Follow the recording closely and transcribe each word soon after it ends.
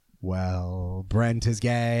Well, Brent is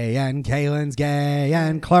gay, and Kaylin's gay,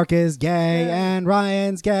 and Clark is gay, and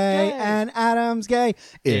Ryan's gay, and Adam's gay.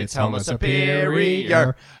 It's Homo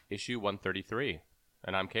Superior. Issue 133.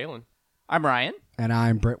 And I'm Kaylin. I'm Ryan. And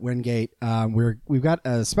I'm Brent Wingate. We've got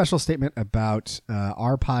a special statement about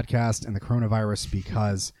our podcast and the coronavirus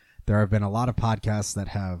because there have been a lot of podcasts that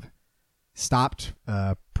have stopped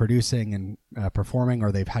producing and performing,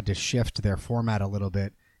 or they've had to shift their format a little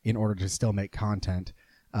bit in order to still make content.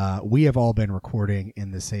 We have all been recording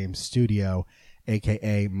in the same studio,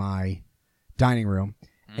 aka my dining room,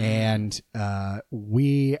 and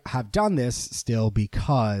we have done this still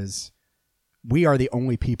because we are the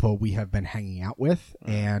only people we have been hanging out with,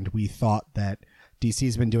 and we thought that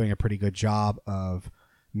DC's been doing a pretty good job of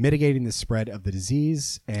mitigating the spread of the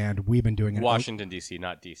disease, and we've been doing it. Washington, D.C.,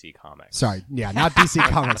 not D.C. Comics. Sorry, yeah, not DC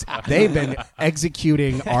Comics. They've been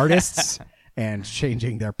executing artists and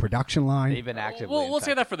changing their production line. They've been actively. We'll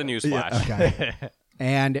say that for the news flash. Yeah, okay.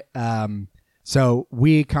 And so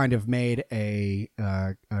we kind of made an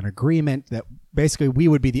agreement that basically we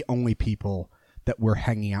would be the only people that we're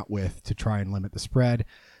hanging out with to try and limit the spread.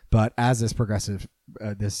 But as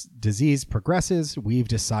this disease progresses, we've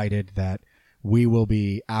decided that we will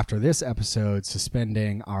be, after this episode,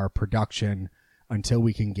 suspending our production until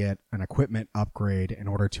we can get an equipment upgrade in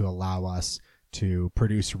order to allow us to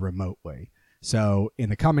produce remotely. So in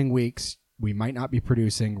the coming weeks, we might not be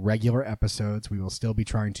producing regular episodes. We will still be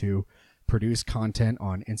trying to produce content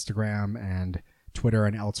on Instagram and Twitter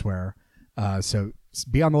and elsewhere. So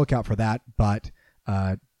be on the lookout for that. But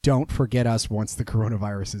don't forget us once the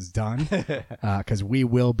coronavirus is done, because we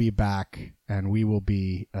will be back and we will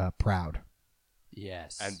be proud.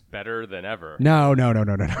 Yes. And better than ever. No.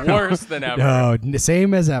 Worse than ever. No,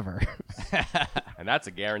 same as ever. And that's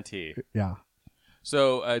a guarantee. Yeah.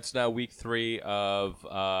 So it's now week 3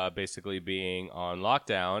 of basically being on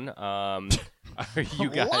lockdown. You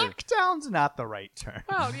guys? Lockdown's not the right term.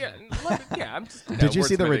 Well, yeah. I'm just. Did you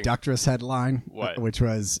see the Reductress headline? What? Which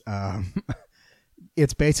was,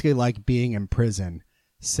 it's basically like being in prison.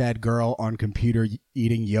 Said girl on computer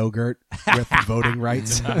eating yogurt with voting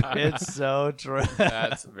rights. It's so true.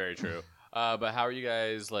 That's very true. But how are you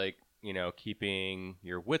guys, keeping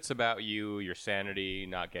your wits about you, your sanity,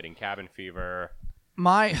 not getting cabin fever?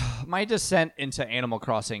 My descent into Animal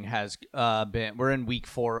Crossing has been. We're in week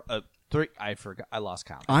 4. 3. I forgot. I lost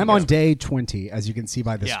count. I'm on day 20, as you can see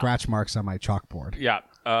by the scratch marks on my chalkboard. Yeah.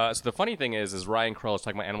 So the funny thing is Ryan Kroll is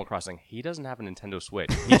talking about Animal Crossing. He doesn't have a Nintendo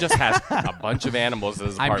Switch. He just has a bunch of animals in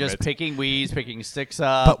his apartment. I'm just picking weeds, picking sticks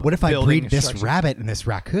up. But what if I breed this rabbit and this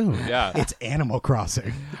raccoon? Yeah. It's Animal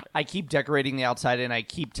Crossing. I keep decorating the outside, and I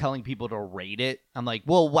keep telling people to rate it. I'm like,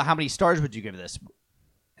 well, how many stars would you give this?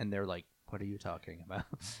 And they're like, what are you talking about?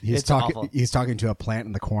 He's talking to a plant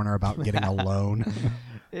in the corner about getting a loan.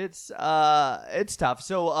 It's tough.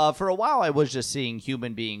 So for a while, I was just seeing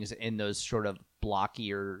human beings in those sort of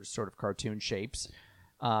blockier sort of cartoon shapes,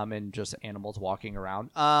 and just animals walking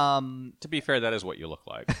around. To be fair, that is what you look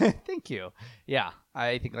like. Thank you. Yeah,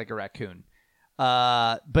 I think like a raccoon.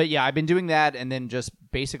 But yeah, I've been doing that, and then just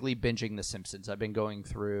basically binging The Simpsons. I've been going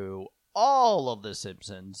through all of The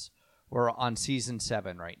Simpsons. We're on season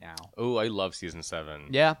 7 right now. Oh, I love season 7.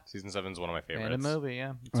 Yeah. Season 7 is one of my favorites. And a movie,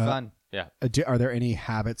 yeah. It's fun. Yeah. Are there any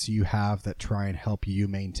habits you have that try and help you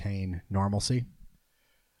maintain normalcy?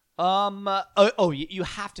 You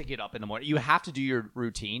have to get up in the morning. You have to do your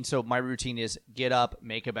routine. So my routine is get up,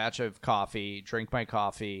 make a batch of coffee, drink my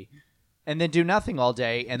coffee, and then do nothing all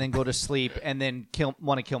day, and then go to sleep, and then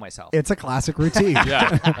want to kill myself. It's a classic routine.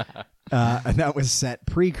 Yeah. And that was set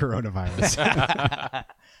pre-coronavirus.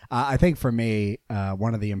 I think for me,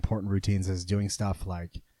 one of the important routines is doing stuff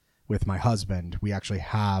like with my husband. We actually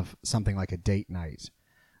have something like a date night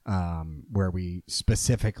where we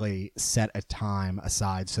specifically set a time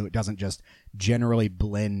aside so it doesn't just generally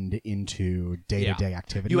blend into day-to-day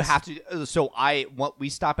activities. You have to. So we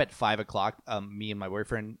stop at 5 o'clock, me and my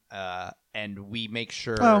boyfriend, and we make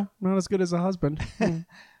sure. Oh, not as good as a husband. Okay.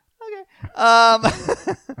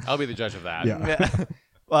 I'll be the judge of that. Yeah.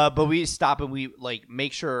 But we stop and we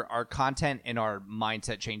make sure our content and our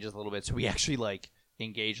mindset changes a little bit, so we actually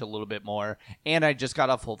engage a little bit more. And I just got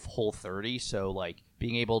off of Whole30, so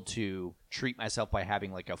being able to treat myself by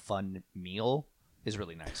having a fun meal is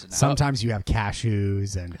really nice. Sometimes you have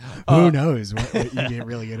cashews, and who knows what you get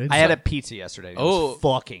really good into. I had a pizza yesterday. It was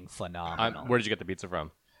fucking phenomenal. Where did you get the pizza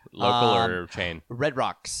from? Local or chain? Red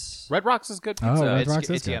Rocks. Red Rocks is good pizza. Red Rocks is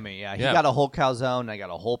it's good. yummy. Yeah, he got a whole calzone. I got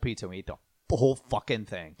a whole pizza. We ate the whole fucking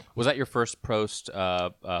thing. Was that your first post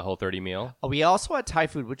Whole30 meal? We also had Thai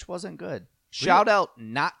food, which wasn't good. Shout out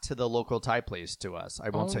not to the local Thai place to us. I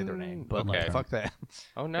won't say their name, but okay. like, fuck that.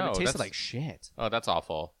 Oh no, It tasted that's like shit. Oh, that's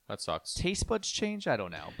awful. That sucks. Taste buds change? I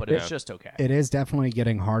don't know, but it's just okay. It is definitely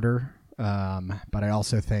getting harder, but I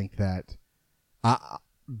also think that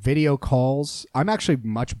video calls, I'm actually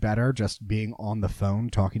much better just being on the phone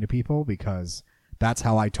talking to people because that's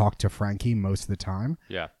how I talk to Frankie most of the time.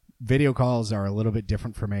 Yeah. Video calls are a little bit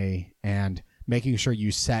different for me, and making sure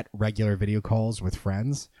you set regular video calls with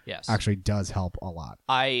friends Yes. actually does help a lot.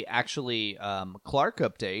 I actually, Clark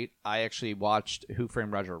update, I actually watched Who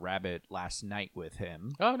Framed Roger Rabbit last night with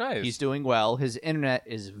him. Oh, nice. He's doing well. His internet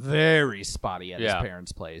is very spotty at his Yeah.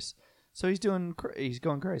 parents' place. So he's going crazy,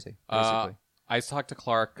 basically. I talked to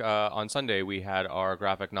Clark on Sunday. We had our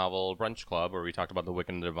graphic novel brunch club where we talked about The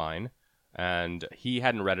Wicked and the Divine, and he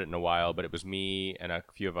hadn't read it in a while, but it was me and a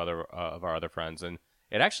few of our other friends, and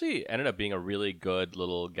it actually ended up being a really good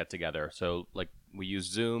little get together. So like we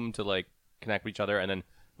used Zoom to like connect with each other, and then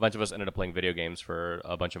a bunch of us ended up playing video games for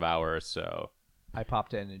a bunch of hours. So I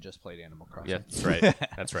popped in and just played Animal Crossing. yeah, that's right.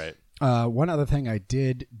 That's right. One other thing I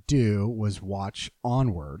did do was watch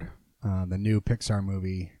Onward, the new Pixar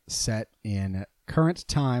movie set in current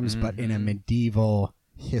times, but in a medieval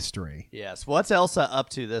history. Yes. What's Elsa up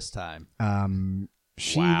to this time?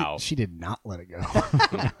 She did not let it go.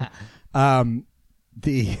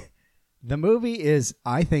 The movie is,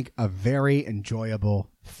 I think, a very enjoyable,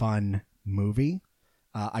 fun movie.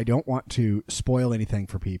 I don't want to spoil anything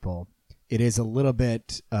for people. It is a little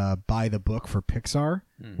bit by the book for Pixar,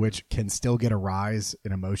 which can still get a rise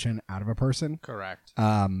in emotion out of a person. Correct.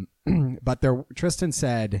 But Tristan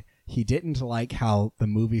said he didn't like how the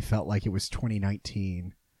movie felt like it was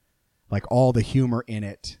 2019. Like all the humor in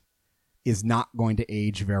it is not going to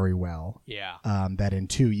age very well. Yeah. That in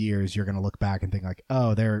 2 years you're going to look back and think like,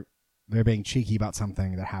 oh, they're being cheeky about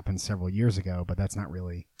something that happened several years ago, but that's not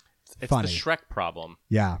really funny. It's the Shrek problem.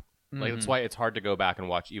 Yeah. Like that's why it's hard to go back and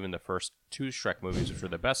watch even the first two Shrek movies, which were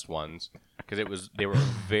the best ones, because they were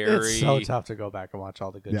very. It's so tough to go back and watch all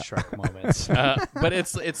the good Shrek moments. But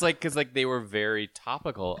it's like because like they were very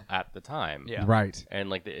topical at the time. Yeah. Right. And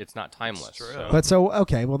like it's not timeless. true. So. But so,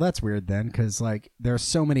 okay, well, that's weird then, because like there's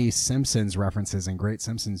so many Simpsons references and great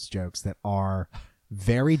Simpsons jokes that are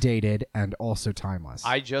very dated and also timeless.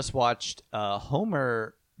 I just watched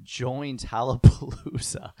Homer joins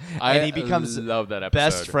Halapalooza, and he becomes love that episode.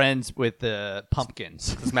 best friends with the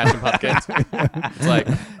pumpkins. Smashing Pumpkins. It's like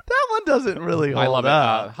That one doesn't really hold I love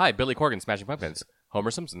up. it. Hi, Billy Corgan, Smashing Pumpkins. Homer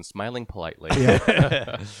Simpson smiling politely.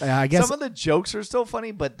 I guess Some of the jokes are still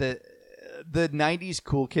funny, but the 90s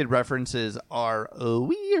cool kid references are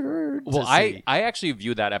weird. Well, to I see. actually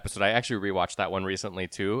viewed that episode. I actually rewatched that one recently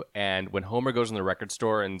too. And when Homer goes in the record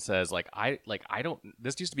store and says, I don't.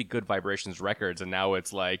 This used to be Good Vibrations Records, and now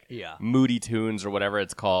it's like Yeah. Moody Tunes or whatever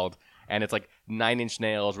it's called. And it's like 9 Inch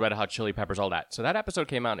Nails, Red Hot Chili Peppers, all that. So that episode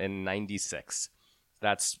came out in '96.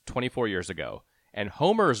 That's 24 years ago. And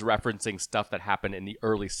Homer's referencing stuff that happened in the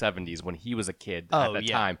early '70s when he was a kid at that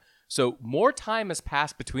time. So more time has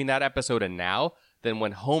passed between that episode and now than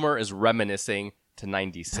when Homer is reminiscing to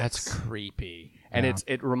 '96. That's creepy. And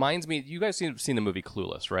it reminds me, you guys seen the movie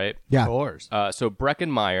Clueless, right? yeah. Of course. So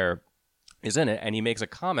Breckenmeyer is in it, and he makes a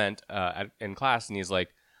comment in class, and he's like,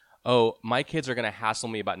 oh, my kids are going to hassle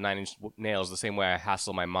me about 9 Inch Nails the same way I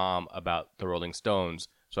hassle my mom about the Rolling Stones,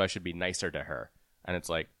 so I should be nicer to her. And it's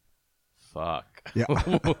like, fuck. Yeah.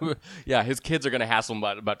 Yeah, his kids are going to hassle him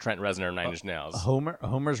about Trent Reznor and 9 Inch Nails.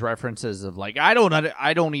 Homer's references of like I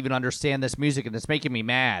don't even understand this music and it's making me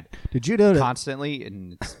mad Did you know that? constantly,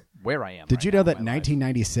 and it's where I am. Did right you know now that in my life.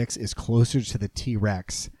 1996 is closer to the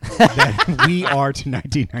T-Rex than we are to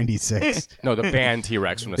 1996? No, the band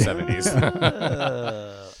T-Rex from the 70s.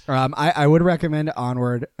 I would recommend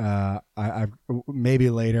Onward. I maybe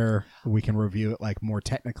later we can review it like more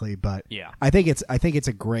technically, but Yeah. I think it's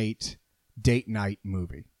a great date night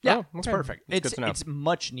movie. Yeah, Oh, it's okay. perfect. That's good to know. It's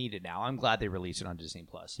much needed now. I'm glad they released it on Disney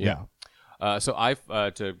Plus. Yeah. So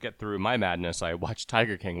to get through my madness, I watched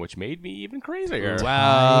Tiger King, which made me even crazier.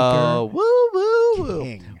 Wow. Woo, woo, woo.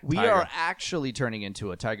 King. We Tiger. are actually turning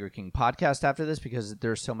into a Tiger King podcast after this because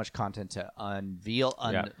there's so much content to unveil,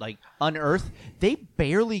 unearth. They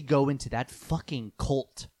barely go into that fucking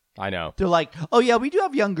cult. I know. They're like, oh yeah, we do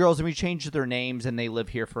have young girls and we change their names and they live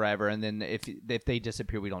here forever. And then if they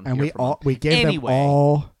disappear, we don't. And hear we from all them. we gave Anyway. them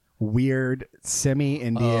all weird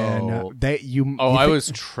semi-Indian. Oh. I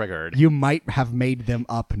was triggered. You might have made them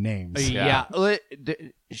up names. Yeah.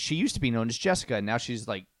 She used to be known as Jessica, and now she's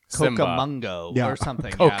like Simba. Coca Mungo Yeah. or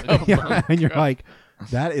something. Coca Yeah. Yeah, and you're like,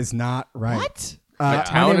 that is not right. What? A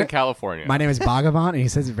town in California. My name is Bhagavan, and he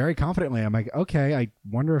says it very confidently. I'm like, okay, I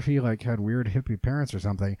wonder if he like had weird hippie parents or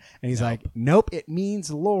something. And he's like, nope, it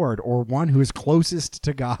means Lord or one who is closest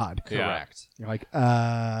to God. Correct. You're like,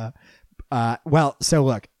 well, so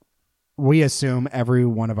look, we assume every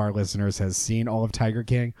one of our listeners has seen all of Tiger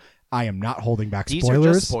King. I am not holding back These spoilers.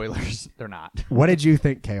 are just spoilers. They're not. What did you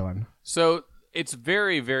think, Kalen? So it's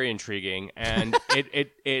very, very intriguing, and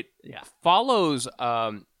it follows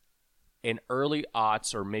an early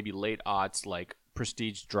aughts or maybe late aughts like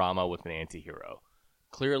prestige drama with an anti-hero.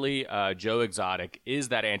 Clearly, Joe Exotic is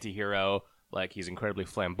that anti-hero. Like, he's incredibly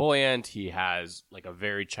flamboyant. He has like a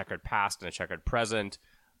very checkered past and a checkered present.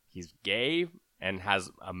 He's gay and has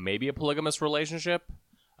maybe a polygamous relationship.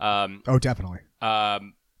 Oh, definitely.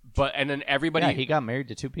 But and then everybody, Yeah, he got married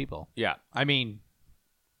to 2 people. yeah. I mean,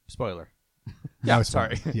 spoiler. Yeah,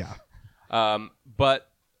 sorry. Yeah. But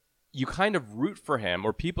you kind of root for him,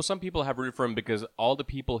 or some people have rooted for him because all the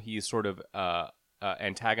people he's sort of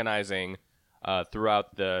antagonizing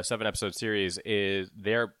throughout the 7-episode series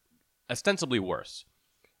they're ostensibly worse.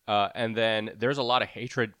 And then there's a lot of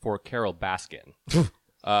hatred for Carol Baskin,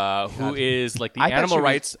 who is like the animal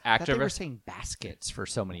rights I thought they were activist. saying baskets for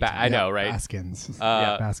so many I times. know, right? Baskins.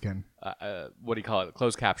 Baskin. What do you call it?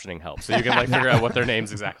 Closed captioning helps, so you can like figure out what their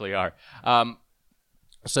names exactly are.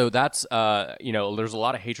 So that's there's a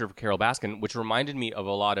lot of hatred for Carol Baskin, which reminded me of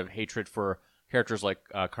a lot of hatred for characters like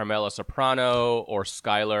Carmela Soprano or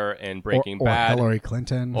Skylar in Breaking or Bad, Hillary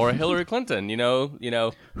Clinton. or Hillary Clinton. Who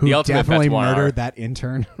the ultimate definitely Benoit. murdered that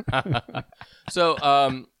intern.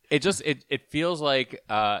 So it feels like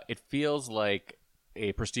a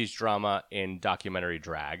prestige drama in documentary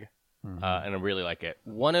drag, and I really like it.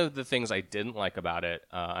 One of the things I didn't like about it,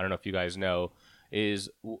 I don't know if you guys know, is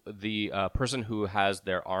the person who has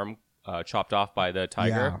their arm chopped off by the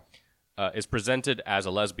tiger is presented as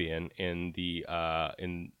a lesbian in the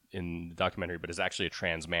documentary, but is actually a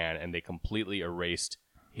trans man, and they completely erased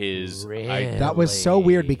his. Really? That was so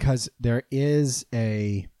weird because there's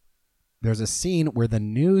a scene where the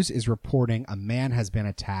news is reporting a man has been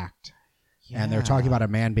attacked, and they're talking about a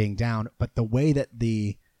man being down, but the way that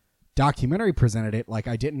the documentary presented it, like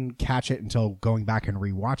I didn't catch it until going back and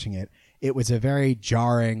rewatching it. It was a very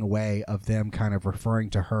jarring way of them kind of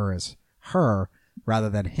referring to her as her rather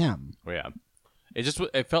than him. Yeah,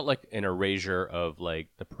 it felt like an erasure of like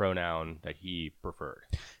the pronoun that he preferred.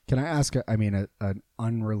 Can I ask, an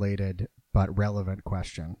unrelated but relevant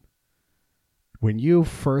question? When you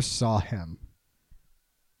first saw him,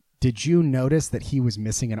 did you notice that he was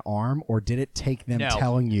missing an arm, or did it take them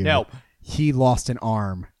telling you he lost an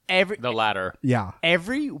arm? The latter. Yeah.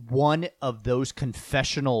 Every one of those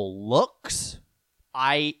confessional looks,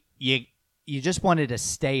 you just wanted to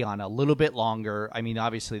stay on a little bit longer. I mean,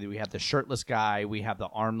 obviously we have the shirtless guy, we have the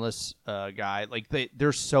armless guy. Like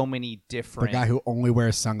there's so many different. The guy who only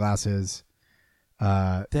wears sunglasses.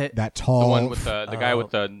 That tall. The one with the guy with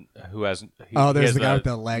the who has. There's the guy with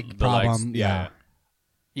the leg problem. Legs,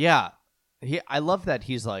 yeah. I love that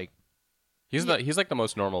he's like. He's like the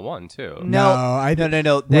most normal one too. No.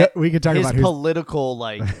 We could talk about his political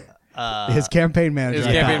like his campaign manager. His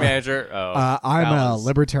campaign manager. Oh, I'm a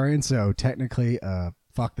libertarian, so technically,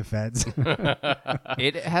 fuck the feds.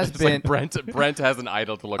 It has it's been like Brent has an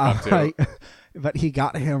idol to look up to. But he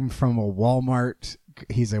got him from a Walmart.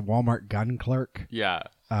 He's a Walmart gun clerk. Yeah.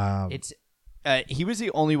 He was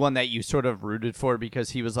the only one that you sort of rooted for because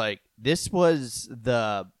he was like, this was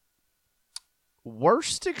the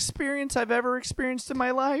worst experience I've ever experienced in my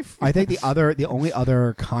life. I think the only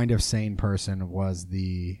other kind of sane person was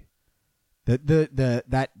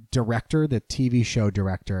that director, the TV show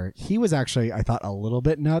director. He was actually, I thought, a little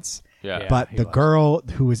bit nuts. Yeah. But the girl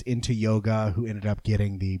who was into yoga, who ended up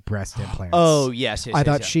getting the breast implants. Oh, yes. I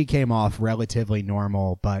thought she came off relatively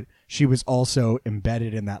normal, but she was also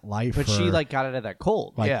embedded in that life. But for she like got out of that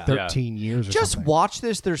cold. like 13 years or Just something. watch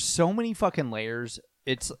this. There's so many fucking layers.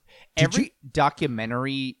 It's every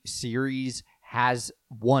documentary series has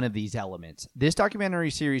one of these elements. This documentary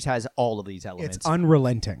series has all of these elements. It's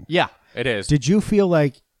unrelenting. Yeah. It is. Did you feel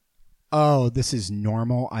like, oh, this is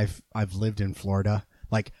normal? I've lived in Florida.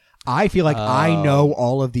 Like, I feel like I know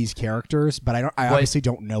all of these characters, but I obviously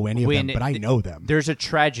don't know any of them, but I know them. There's a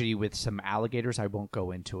tragedy with some alligators. I won't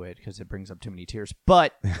go into it because it brings up too many tears.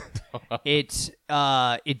 But it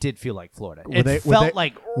did feel like Florida.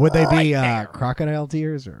 Would they be there. crocodile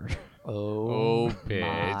tears or? Oh, bitch.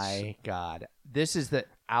 My God. This is the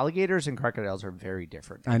alligators and crocodiles are very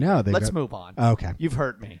different. I know. Let's move on. Okay. You've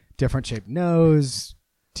hurt me. Different shaped nose,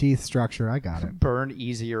 teeth structure. I got it. Burn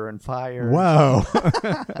easier in fire. Whoa.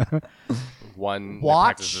 One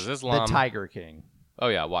Watch practices Islam. The Tiger King. Oh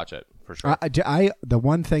yeah, watch it for sure. The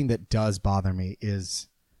one thing that does bother me is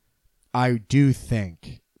I do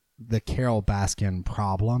think the Carol Baskin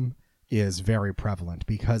problem is very prevalent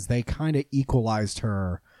because they kind of equalized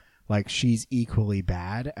her, like she's equally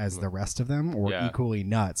bad as the rest of them or Yeah. equally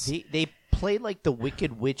nuts. They played like the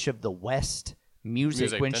Wicked Witch of the West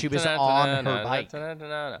music when she was on her bike.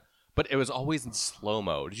 But it was always in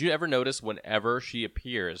slow-mo. Did you ever notice whenever she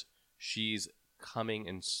appears, she's coming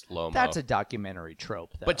in slow-mo? That's a documentary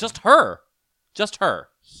trope, though. But just her. Just her.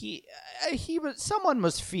 Someone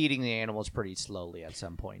was feeding the animals pretty slowly at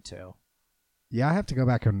some point too. Yeah, I have to go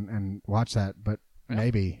back and watch that, but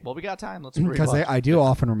maybe. Well, we got time. Let's Because I do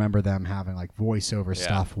often remember them having like voiceover Yeah.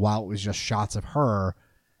 stuff while it was just shots of her.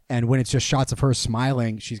 And when it's just shots of her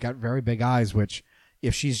smiling, she's got very big eyes, which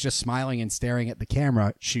if she's just smiling and staring at the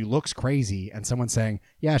camera, she looks crazy. And someone's saying,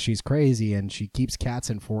 yeah, she's crazy and she keeps cats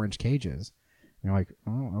in 4-inch cages. And you're like,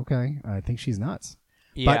 oh, okay. I think she's nuts.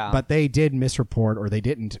 Yeah. But they did misreport or they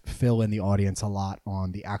didn't fill in the audience a lot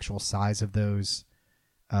on the actual size of those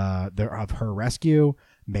of her rescue.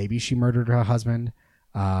 Maybe she murdered her husband.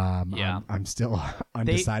 Yeah. I'm still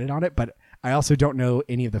undecided on it, but I also don't know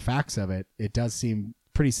any of the facts of it. It does seem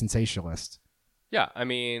pretty sensationalist. Yeah, I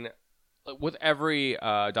mean, with every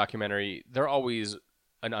documentary, they're always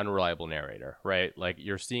an unreliable narrator, right? Like,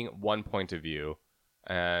 you're seeing one point of view,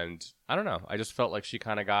 and I don't know. I just felt like she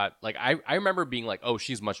kind of got... Like, I remember being like, oh,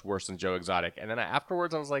 she's much worse than Joe Exotic. And then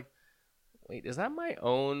afterwards, I was like, wait, is that my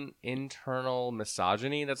own internal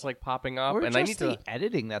misogyny that's, like, popping up? Or and just I need the to...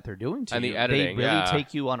 editing that they're doing to And the you. editing, they really yeah.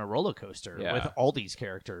 take you on a roller coaster Yeah. with all these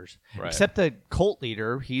characters. Right. Except the cult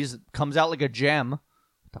leader, comes out like a gem.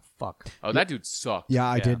 What the fuck? Oh, that dude sucked. Yeah,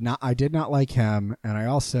 I did not like him, and I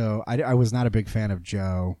also I was not a big fan of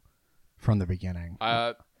Joe from the beginning.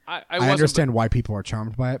 I I understand why people are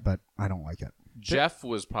charmed by it, but I don't like it. Jeff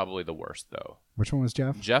was probably the worst, though. Which one was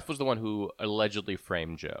Jeff? Jeff was the one who allegedly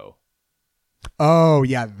framed Joe. Oh,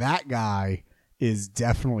 yeah, that guy is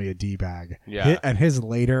definitely a D-bag. Yeah. And his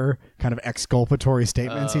later kind of exculpatory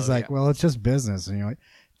statements, he's like, well, it's just business. And you're like,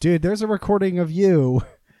 dude, there's a recording of you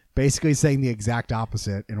basically saying the exact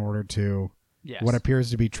opposite in order to Yes. what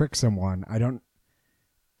appears to be trick someone. I don't...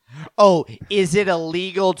 Oh, is it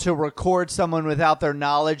illegal to record someone without their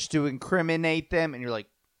knowledge to incriminate them? And you're like,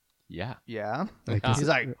 Yeah. yeah. Like, He's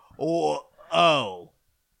like, oh,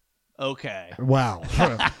 okay. Wow.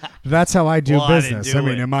 That's how I do Well, I didn't business. do I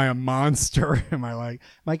mean, it. am I a monster? Am I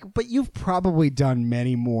like, but you've probably done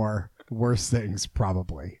many more worse things,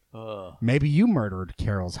 probably. Maybe you murdered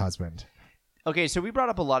Carol's husband. Okay, so we brought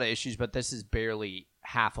up a lot of issues, but this is barely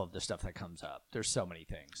half of the stuff that comes up. There's so many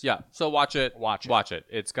things. Yeah. So watch it. Watch it. Watch it.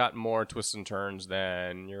 It's got more twists and turns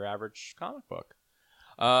than your average comic book.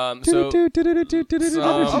 So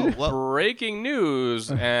some breaking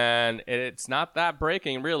news, and it's not that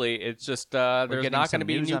breaking, really. It's just We're there's getting not some going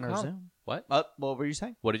to be news new on our comic. Zoom. What? What were you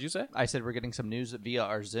saying? What did you say? I said we're getting some news via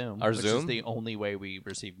our Zoom. Our which Zoom? is the only way we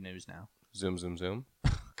receive news now. Zoom, zoom, zoom.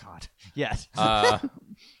 God. Yes.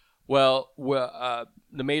 Well,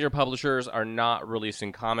 the major publishers are not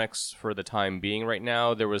releasing comics for the time being right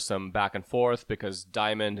now. There was some back and forth because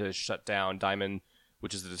Diamond has shut down. Diamond,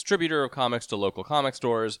 which is the distributor of comics to local comic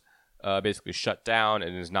stores, basically shut down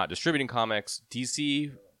and is not distributing comics.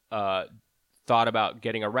 DC thought about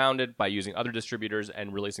getting around it by using other distributors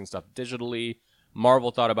and releasing stuff digitally.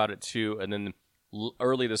 Marvel thought about it too, and then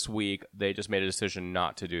early this week, they just made a decision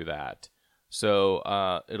not to do that.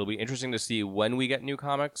 So it'll be interesting to see when we get new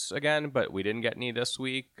comics again, but we didn't get any this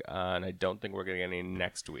week, and I don't think we're going to get any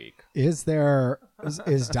next week. Is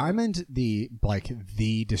Diamond the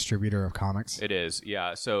distributor of comics? It is,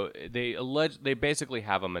 yeah. So they basically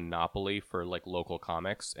have a monopoly for like local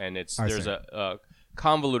comics, and there's a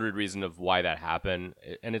convoluted reason of why that happened,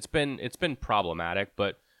 and it's been problematic.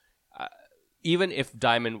 But even if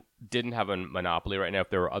Diamond didn't have a monopoly right now,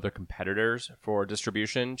 if there were other competitors for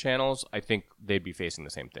distribution channels, I think they'd be facing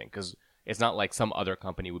the same thing, because it's not like some other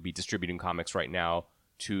company would be distributing comics right now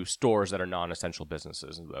to stores that are non-essential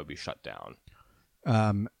businesses and that would be shut down.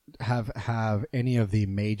 Have any of the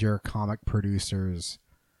major comic producers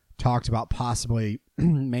talked about possibly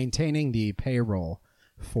maintaining the payroll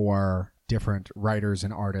for different writers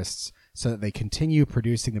and artists so that they continue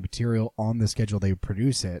producing the material on the schedule they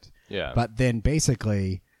produce it? Yeah. But then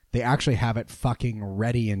basically they actually have it fucking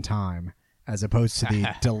ready in time, as opposed to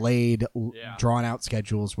the delayed, drawn out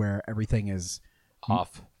schedules where everything is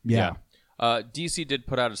off. Yeah. DC did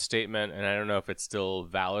put out a statement, and I don't know if it's still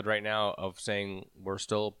valid right now, of saying we're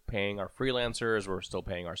still paying our freelancers, we're still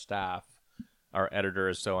paying our staff, our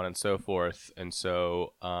editors, so on and so forth. And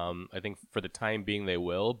so I think for the time being they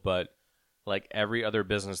will, but like every other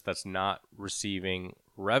business that's not receiving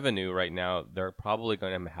revenue right now, they're probably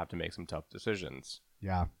going to have to make some tough decisions.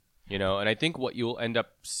 Yeah. And I think what you'll end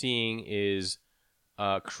up seeing is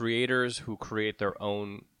creators who create their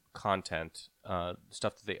own content,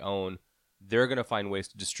 stuff that they own, they're going to find ways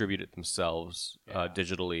to distribute it themselves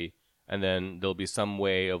digitally. And then there'll be some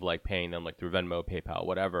way of like paying them like through Venmo, PayPal,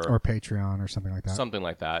 whatever. Or Patreon or something like that. Something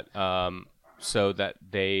like that. So that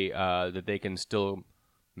they can still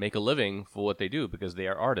make a living for what they do because they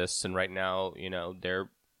are artists. And right now, their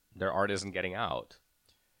art isn't getting out.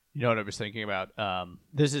 You know what I was thinking about?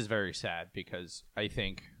 This is very sad because I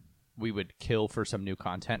think we would kill for some new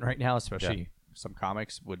content right now, especially some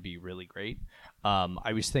comics would be really great.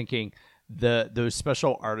 I was thinking those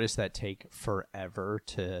special artists that take forever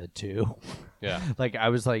to do. Yeah. Like I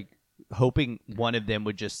was like hoping one of them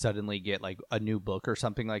would just suddenly get like a new book or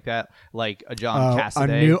something like that, like a John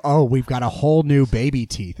Cassaday. We've got a whole new Baby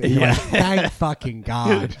Teeth. And you're like, thank fucking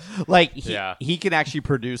God. Like he can actually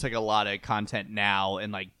produce like a lot of content now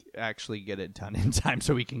and like actually get it done in time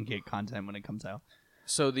so we can get content when it comes out.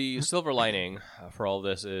 So the silver lining for all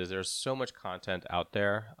this is there's so much content out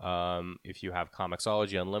there. If you have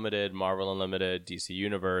Comixology Unlimited, Marvel Unlimited, DC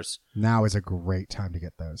Universe. Now is a great time to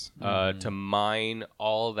get those. To mine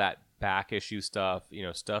all that back issue stuff,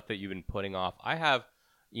 stuff that you've been putting off. I have,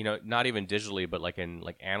 not even digitally, but like in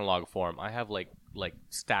like analog form, I have like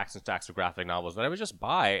stacks and stacks of graphic novels that I would just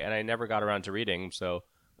buy and I never got around to reading. So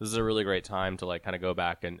this is a really great time to like kind of go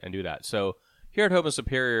back and do that. So here at Hope and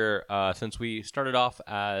Superior, since we started off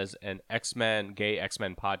as an gay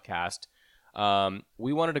X-Men podcast,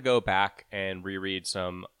 we wanted to go back and reread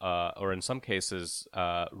some, or in some cases,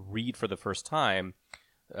 read for the first time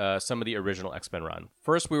some of the original X-Men run.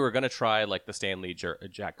 First, we were going to try like the Stan Lee,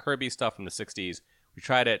 Jack Kirby stuff from the 60s. We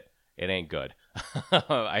tried it. It ain't good.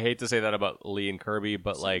 I hate to say that about Lee and Kirby,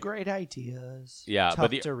 but some like great ideas. Yeah,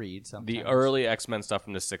 tough but to read sometimes. The early X-Men stuff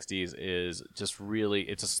from the 60s is just really,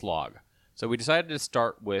 it's a slog. So we decided to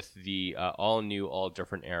start with the all-new,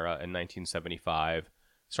 all-different era in 1975,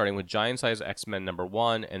 starting with Giant Size X-Men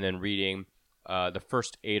 #1, and then reading the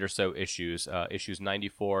first 8 or so issues, issues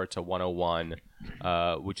 94 to 101,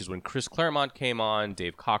 which is when Chris Claremont came on.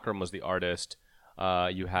 Dave Cockrum was the artist.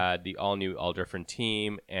 You had the all-new, all-different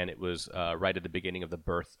team, and it was right at the beginning of the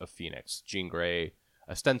birth of Phoenix, Jean Grey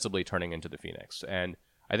ostensibly turning into the Phoenix. And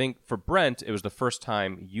I think for Brent, it was the first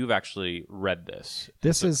time you've actually read this.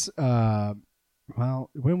 This is,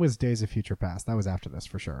 when was Days of Future Past? That was after this,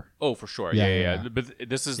 for sure. Oh, for sure. Yeah, Yeah. yeah. But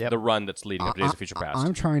this is the run that's leading up to Days of Future Past.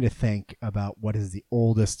 I'm trying to think about what is the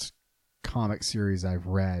oldest comic series I've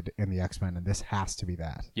read in the X-Men, and this has to be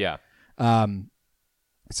that. Yeah.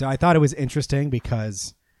 So I thought it was interesting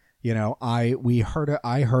because, I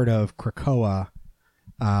heard of Krakoa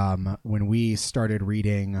when we started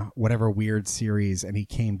reading whatever weird series, and he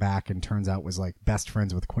came back and turns out was like best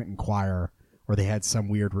friends with Quentin Quire, or they had some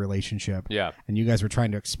weird relationship. Yeah. And you guys were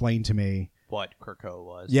trying to explain to me what Krakoa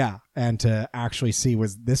was. Yeah, and to actually see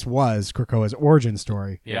this was Krakoa's origin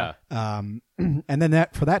story. Yeah. And then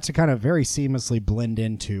for that to kind of very seamlessly blend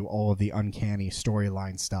into all of the uncanny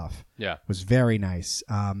storyline stuff. Yeah. Was very nice.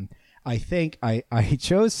 I think I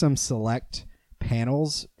chose some select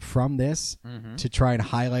panels from this to try and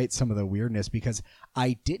highlight some of the weirdness because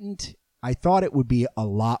I thought it would be a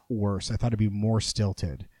lot worse. I thought it'd be more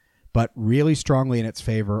stilted. But really strongly in its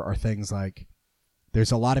favor are things like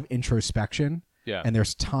there's a lot of introspection, and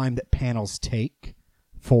there's time that panels take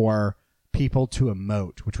for people to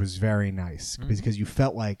emote, which was very nice because you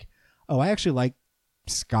felt like, I actually like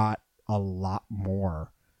Scott a lot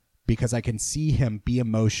more because I can see him be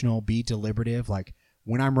emotional, be deliberative. Like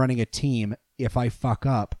when I'm running a team, if I fuck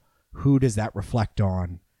up, who does that reflect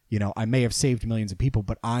on? I may have saved millions of people,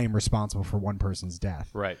 but I am responsible for one person's death.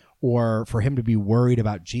 Right. Or for him to be worried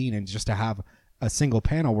about Jean and just to have a single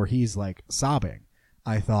panel where he's like sobbing.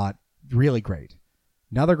 I thought really great.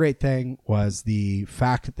 Another great thing was the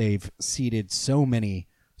fact that they've seeded so many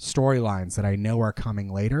storylines that I know are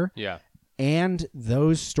coming later. Yeah. And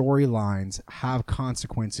those storylines have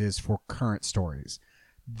consequences for current stories.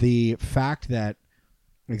 The fact that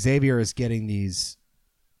Xavier is getting these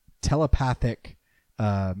telepathic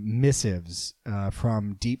missives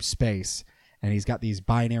from deep space, and he's got these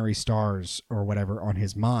binary stars or whatever on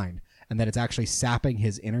his mind, and that it's actually sapping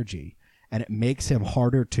his energy, and it makes him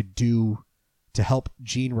harder to help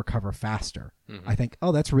Jean recover faster. I think,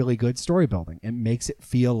 that's really good story building. It makes it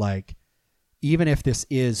feel like even if this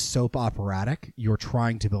is soap operatic, you're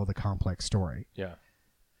trying to build a complex story. Yeah.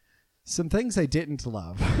 Some things I didn't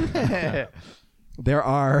love.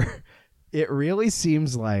 It really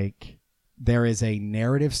seems like there is a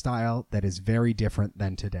narrative style that is very different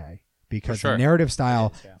than today. because sure. the narrative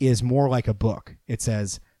style It is more like a book. It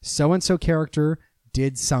says so and so character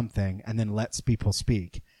did something and then lets people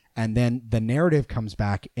speak, and then the narrative comes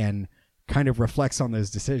back and kind of reflects on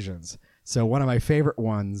those decisions. So one of my favorite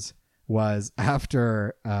ones was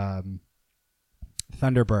after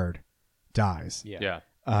Thunderbird dies. Yeah.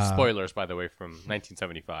 Spoilers, by the way, from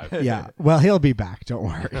 1975. Yeah. Well, he'll be back. Don't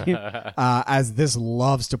worry. As this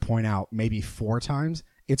loves to point out, maybe 4 times,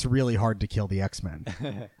 it's really hard to kill the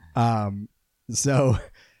X-Men. So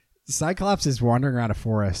Cyclops is wandering around a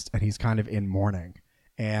forest and he's kind of in mourning,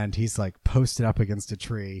 and he's like posted up against a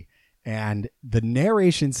tree, and the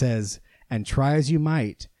narration says, "And try as you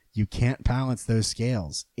might, you can't balance those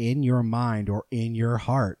scales in your mind or in your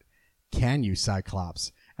heart. Can you,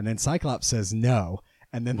 Cyclops?" And then Cyclops says no.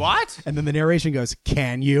 And then What? And then the narration goes,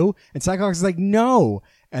 "Can you?" And Cyclops is like, "No."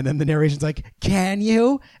 And then the narration's like, "Can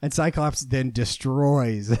you?" And Cyclops then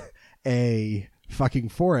destroys a fucking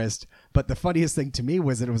forest. But the funniest thing to me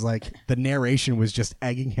was that it was like the narration was just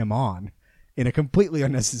egging him on in a completely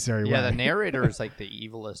unnecessary way. Yeah, the narrator is like the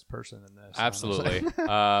evilest person in this. Absolutely.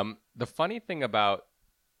 The funny thing about,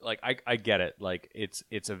 like, I get it. Like,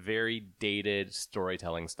 it's a very dated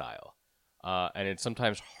storytelling style. And it's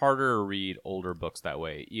sometimes harder to read older books that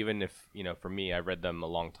way. Even if, for me, I read them a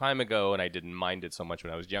long time ago and I didn't mind it so much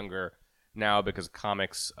when I was younger. Now, because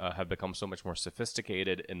comics have become so much more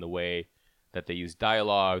sophisticated in the way that they use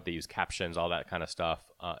dialogue, they use captions, all that kind of stuff,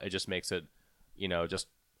 it just makes it, just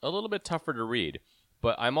a little bit tougher to read.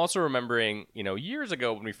 But I'm also remembering, years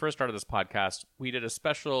ago when we first started this podcast, we did a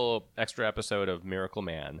special extra episode of Miracle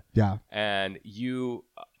Man. Yeah. And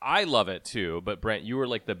I love it too, but Brent, you were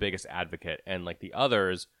like the biggest advocate, and like the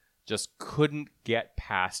others just couldn't get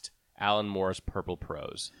past Alan Moore's purple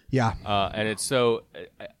prose. Yeah. And it's so,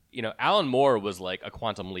 Alan Moore was like a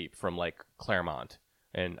quantum leap from like Claremont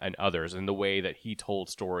and others in the way that he told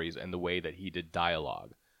stories and the way that he did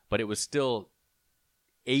dialogue. But it was still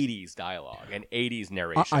 80s dialogue and 80s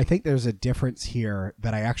narration. I think there's a difference here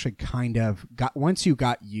that I actually kind of got. Once you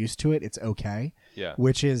got used to it, it's okay. Yeah.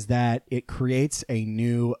 Which is that it creates a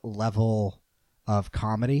new level of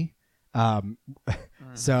comedy.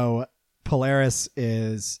 So Polaris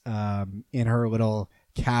is in her little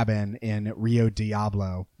cabin in Rio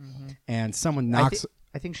Diablo, and someone knocks.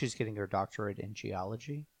 I think she's getting her doctorate in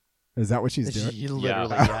geology. Is that what she's doing? She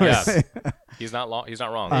literally, Yeah. yes. He's not wrong.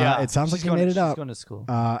 It sounds like She's he going- made it she's up. going to school.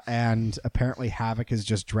 And apparently Havoc is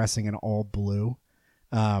just dressing in all blue.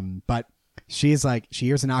 But she's like, she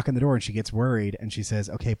hears a knock on the door and she gets worried, and she says,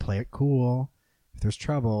 "Okay, play it cool. If there's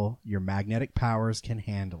trouble, your magnetic powers can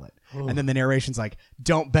handle it." And then the narration's like,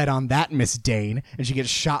 "Don't bet on that, Miss Dane." And she gets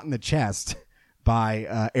shot in the chest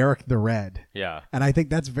by Eric the Red. Yeah. And I think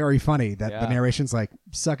that's very funny that the Yeah. narration's like,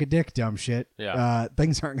 "Suck a dick, dumb shit. Yeah.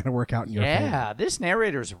 Things aren't going to work out in your favor." Yeah, this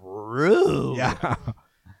narrator's rude. Yeah.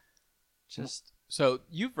 Just So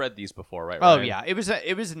you've read these before, right? oh Ryan? yeah,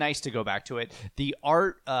 it was nice to go back to it. The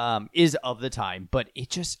art is of the time, but it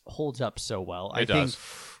just holds up so well. It does.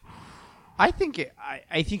 I think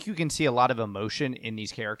you can see a lot of emotion in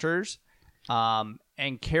these characters,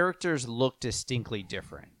 and characters look distinctly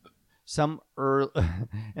different.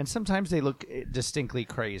 And sometimes they look distinctly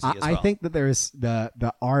crazy as well. I think that there's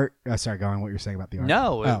the art. Sorry, go on. What you're saying about the art?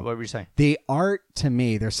 No, Oh. what were you saying? The art, to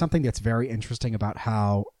me, there's something that's very interesting about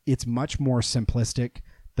how it's much more simplistic.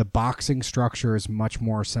 The boxing structure is much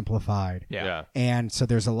more simplified. Yeah. And so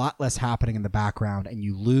there's a lot less happening in the background, and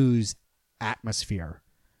you lose atmosphere,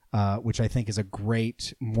 which I think is a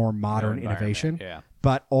great, more modern innovation. Yeah.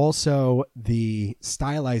 But also the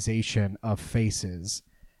stylization of faces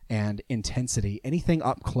and intensity. Anything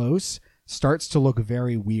up close starts to look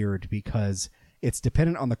very weird because it's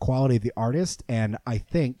dependent on the quality of the artist, and I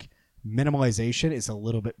think minimalization is a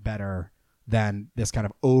little bit better than this kind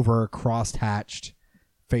of over cross-hatched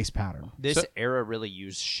face pattern. This era really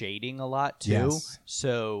used shading a lot too. Yes.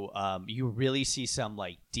 So you really see some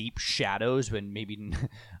like deep shadows when maybe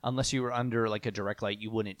unless you were under like a direct light, you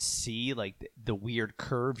wouldn't see like the weird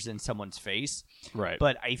curves in someone's face. Right.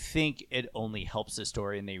 But I think it only helps the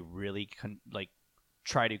story, and they really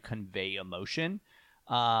try to convey emotion.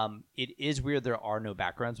 It is weird there are no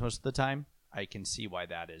backgrounds most of the time. I can see why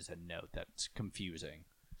that is a note that's confusing.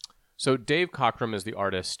 So Dave Cockrum is the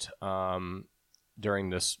artist during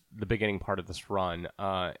the beginning part of this run,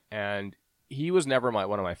 and he was never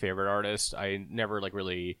one of my favorite artists. I never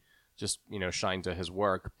really just shined to his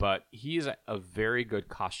work, but he's a very good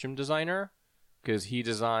costume designer because he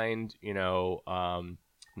designed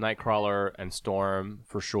Nightcrawler and Storm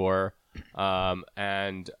for sure,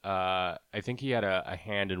 and I think he had a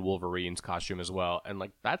hand in Wolverine's costume as well, and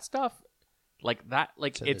like that stuff like that.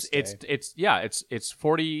 Like To it's this it's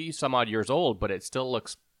 40 some odd years old, but it still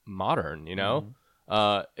looks modern. You know,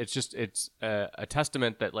 it's a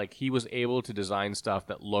testament that like he was able to design stuff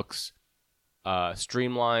that looks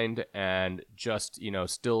streamlined and just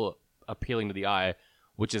still appealing to the eye,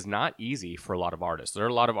 which is not easy for a lot of artists. There are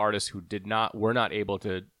a lot of artists who were not able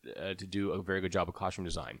to do a very good job of costume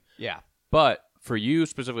design. Yeah. But for you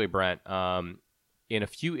specifically, Brent, in a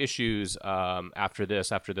few issues after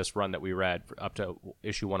this run that we read up to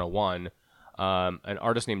issue 101, an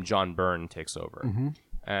artist named John Byrne takes over.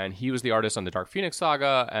 And he was the artist on the Dark Phoenix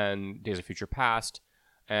saga and Days of Future Past.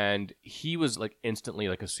 And he was like instantly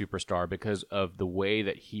like a superstar because of the way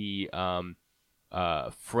that he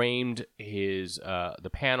framed his the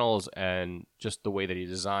panels and just the way that he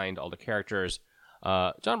designed all the characters.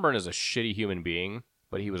 John Byrne is a shitty human being,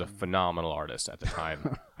 but he was a phenomenal artist at the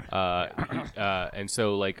time. And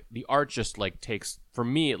so like the art just like takes, for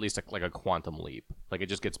me at least, like a quantum leap. Like it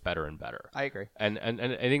just gets better and better. I agree. And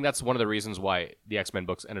I think that's one of the reasons why the X-Men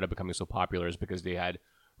books ended up becoming so popular, is because they had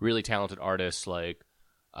really talented artists like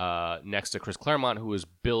next to Chris Claremont, who was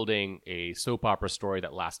building a soap opera story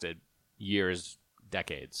that lasted years,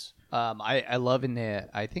 decades. I love in the,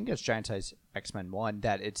 I think it's Giant Size X-Men 1,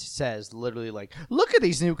 that it says literally like, look at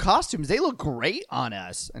these new costumes. They look great on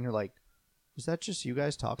us. And you're like, is that just you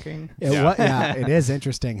guys talking? It is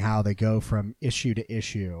interesting how they go from issue to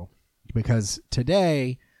issue, because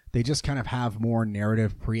today they just kind of have more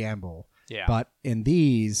narrative preamble. Yeah. But in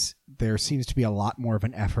these, there seems to be a lot more of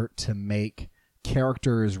an effort to make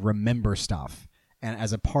characters remember stuff. And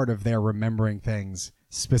as a part of their remembering things,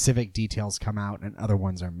 specific details come out and other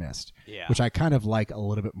ones are missed. Yeah. Which I kind of like a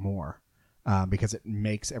little bit more because it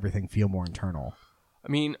makes everything feel more internal.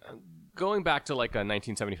 I mean, going back to like a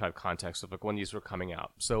 1975 context of like when these were coming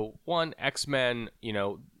out. So one, X-Men,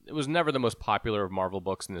 it was never the most popular of Marvel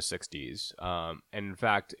books in the 60s. And in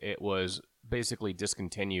fact, it was basically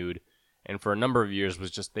discontinued. And for a number of years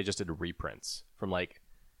they just did reprints from like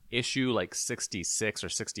issue like 66 or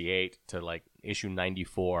 68 to like issue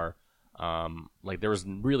 94. Like there was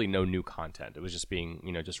really no new content. It was just being,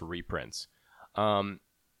 just reprints.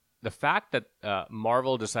 The fact that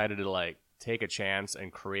Marvel decided to like take a chance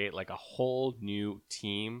and create like a whole new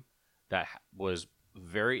team that was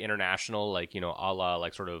very international, like, a la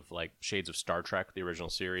like sort of like Shades of Star Trek, the original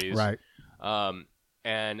series. Right.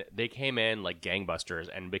 And they came in like gangbusters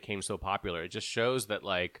and became so popular. It just shows that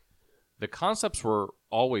like the concepts were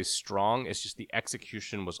always strong. It's just the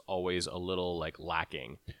execution was always a little like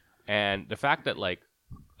lacking. And the fact that like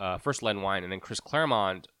first Len Wein and then Chris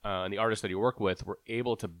Claremont and the artists that he worked with were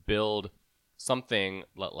able to build something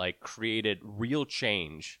that like created real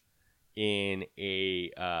change in a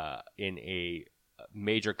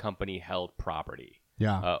major company held property.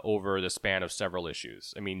 Yeah. Over the span of several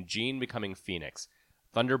issues. I mean, Jean becoming Phoenix,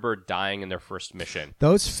 Thunderbird dying in their first mission.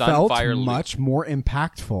 Those felt Sunfire much more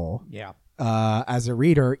impactful. Yeah. As a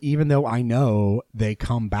reader, even though I know they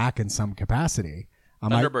come back in some capacity.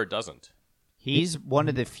 Thunderbird doesn't. He's one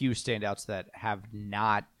of the few standouts that have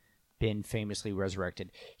not been famously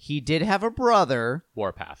resurrected. He did have a brother,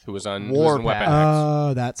 Warpath, who was on Warpath. Weapon X.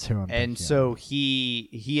 Oh, that's who I'm and thinking so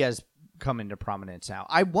he has come into prominence now.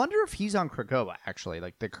 I wonder if he's on Krakoa, actually,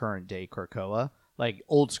 like the current day Krakoa, like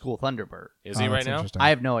old school Thunderbird. Is of. he Oh, right that's now? interesting. I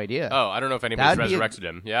have no idea. Oh, I don't know if anybody's That'd be a- resurrected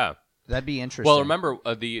him. Yeah. That'd be interesting. Well, remember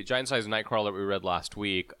the giant-sized Nightcrawler that we read last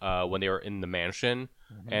week when they were in the mansion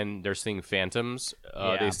and they're seeing phantoms.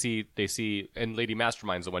 Yeah. They see, and Lady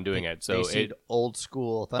Mastermind's the one doing it. So they see old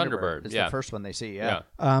school Thunderbird. It's yeah. the first one they see. yeah.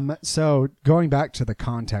 So going back to the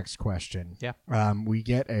context question, Yeah. We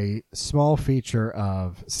get a small feature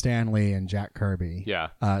of Stan Lee and Jack Kirby. Yeah.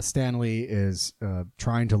 Stan Lee is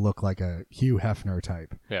trying to look like a Hugh Hefner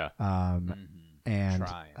type, Yeah. and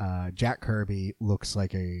Trying. Jack Kirby looks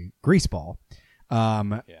like a greaseball.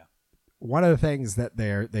 Yeah. One of the things that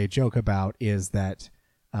they joke about is that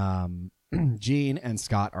Jean and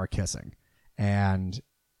Scott are kissing, and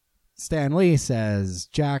Stan Lee says,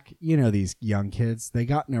 "Jack, these young kids, they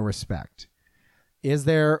got no respect." Is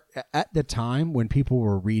there, at the time when people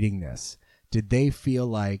were reading this, did they feel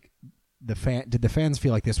like did the fans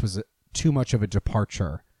feel like this was too much of a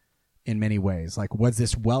departure in many ways? Like, was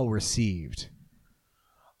this well received,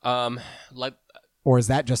 Like, or is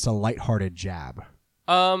that just a lighthearted jab?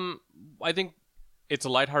 I think it's a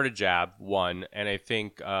lighthearted jab, one, and I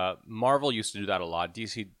think Marvel used to do that a lot.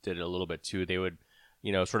 DC did it a little bit too. They would,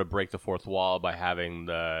 sort of break the fourth wall by having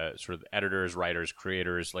the sort of editors, writers,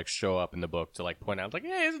 creators like show up in the book to like point out like,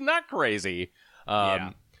 hey, isn't that crazy?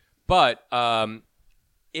 But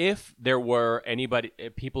if there were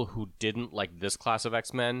people who didn't like this class of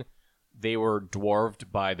X-Men, they were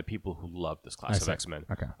dwarfed by the people who loved this class of see. X-Men.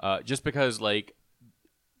 Okay. Just because, like,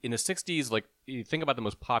 in the 60s, like, you think about the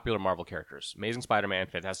most popular Marvel characters. Amazing Spider-Man,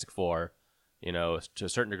 Fantastic Four, you know, to a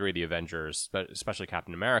certain degree, the Avengers, especially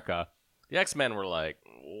Captain America. The X-Men were, like,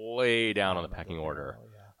 way down on the pecking order.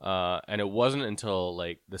 And it wasn't until,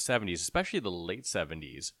 like, the 70s, especially the late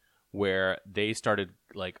 70s, where they started,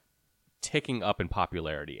 like, ticking up in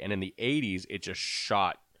popularity. And in the 80s, it just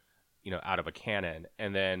shot, you know, out of a cannon.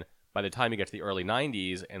 And then by the time you get to the early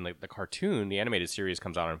 90s and like the cartoon, the animated series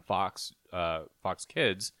comes out on Fox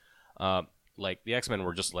Kids, like the X-Men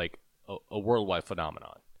were just like a worldwide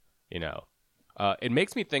phenomenon, you know. It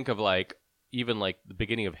makes me think of like even like the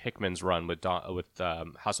beginning of Hickman's run with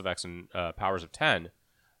House of X and Powers of 10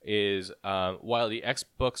 is while the X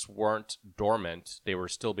books weren't dormant, they were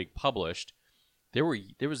still being published. There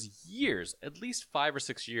was years, at least 5 or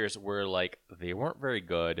 6 years, where like they weren't very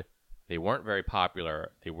good, they weren't very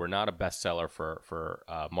popular, they were not a bestseller for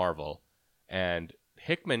Marvel, and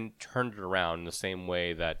Hickman turned it around in the same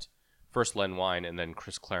way that first Len Wein and then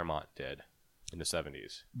Chris Claremont did in the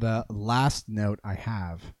 70s. The last note I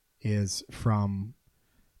have is from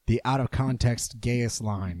the out of context gayest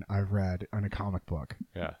line I've read on a comic book.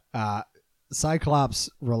 Yeah. Cyclops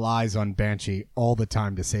relies on Banshee all the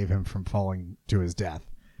time to save him from falling to his death.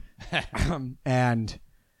 And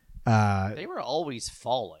They were always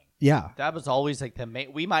falling. yeah. That was always like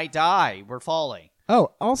we might die. We're falling.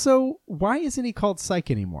 Oh, also, why isn't he called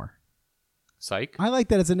Psyche anymore? Psych? I like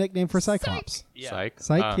that as a nickname for Cyclops. Yeah. Psych?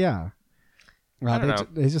 Psych, yeah. I don't know.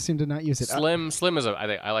 They just seem to not use it. Slim is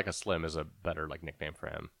I like a Slim is a better like nickname for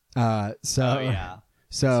him. So Oh yeah.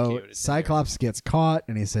 So cute. It's Cyclops gets caught,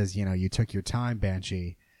 and he says, you know, you took your time,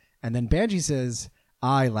 Banshee. And then Banshee says,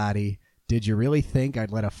 aye, laddie, did you really think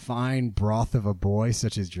I'd let a fine broth of a boy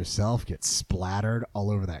such as yourself get splattered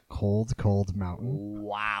all over that cold, cold mountain?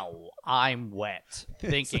 Wow, I'm wet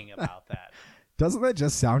thinking about that. Doesn't that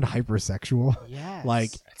just sound hypersexual? Yes. Like,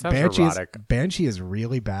 sounds erotic. Banshee is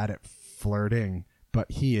really bad at flirting,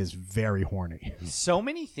 but he is very horny. So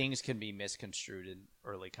many things can be misconstrued in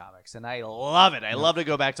early comics, and I love it. I love to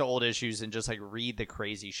go back to old issues and just like read the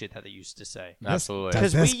crazy shit that they used to say. Absolutely. Does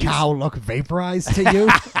 'Cause this we cow look vaporized to you?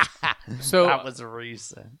 So That was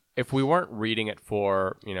recent. if we weren't reading it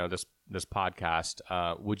for, you know, this podcast,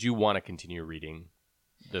 would you want to continue reading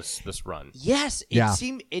this run? Yes, Yeah.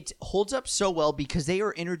 it holds up so well because they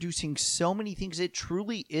are introducing so many things. It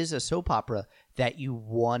truly is a soap opera that you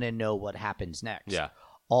want to know what happens next. Yeah.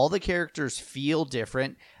 All the characters feel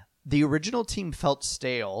different. The original team felt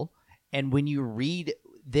stale, and when you read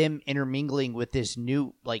them intermingling with this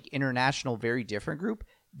new, like, international, very different group,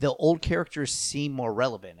 the old characters seem more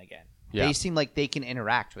relevant again. Yeah. They seem like they can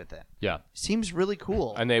interact with it. Yeah. Seems really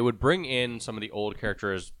cool. And they would bring in some of the old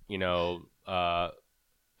characters, you know,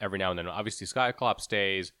 every now and then. Obviously, Cyclops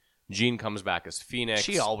stays. Jean comes back as Phoenix.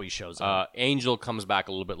 She always shows up. Angel comes back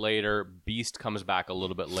a little bit later. Beast comes back a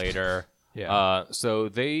little bit later. Yeah. So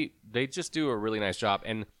they just do a really nice job.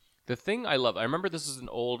 And the thing I love, I remember this is an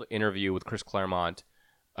old interview with Chris Claremont,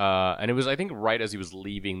 and it was, I think, right as he was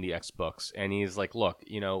leaving the X books. And he's like, look,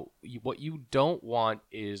 you know, what you don't want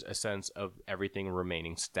is a sense of everything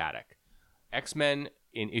remaining static. X-Men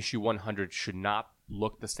in issue 100 should not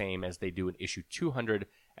look the same as they do in issue 200,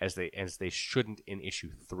 as they shouldn't in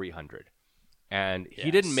issue 300. And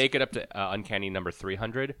he didn't make it up to Uncanny number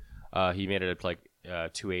 300. He made it up to like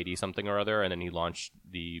 280 something or other, and then he launched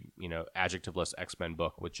the, you know, adjectiveless X-Men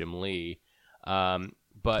book with Jim Lee.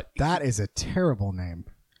 But That is a terrible name.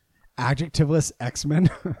 Adjectiveless X-Men.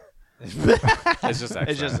 it's just X-Men.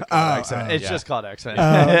 It's just Oh, called X-Men. oh. It's just called X-Men.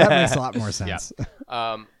 That makes a lot more sense.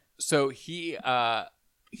 So he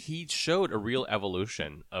showed a real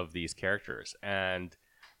evolution of these characters, and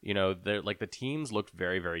you know, like the teams looked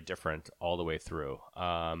very, very different all the way through.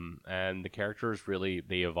 And the characters really,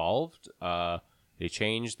 they evolved. They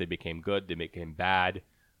changed. They became good. They became bad.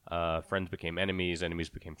 Friends became enemies. Enemies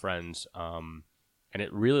became friends. And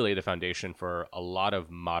it really laid the foundation for a lot of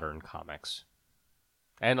modern comics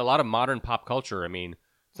and a lot of modern pop culture. I mean,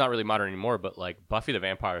 it's not really modern anymore, but like Buffy the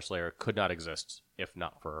Vampire Slayer could not exist if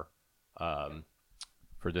not for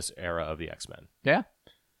this era of the X-Men. Yeah.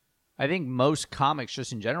 I think most comics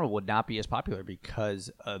just in general would not be as popular because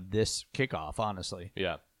of this kickoff, honestly.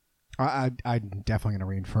 Yeah. I'm definitely going to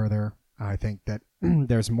read further. I think that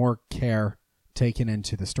there's more care taken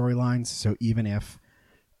into the storylines. So even if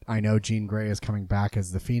I know Jean Grey is coming back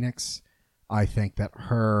as the Phoenix, I think that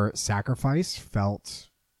her sacrifice felt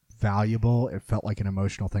valuable. It felt like an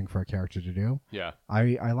emotional thing for a character to do. Yeah.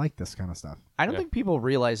 I like this kind of stuff. I don't think people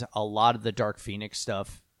realize a lot of the Dark Phoenix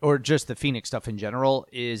stuff or just the Phoenix stuff in general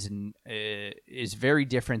is very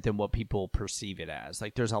different than what people perceive it as.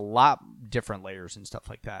 Like there's a lot different layers and stuff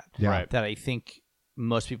like that. Yeah. Right. That I think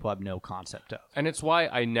most people have no concept of. And it's why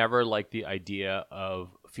I never liked the idea of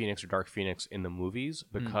Phoenix or Dark Phoenix in the movies,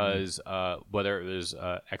 because whether it was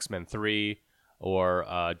X-Men 3 or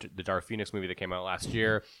the Dark Phoenix movie that came out last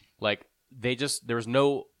year, like there was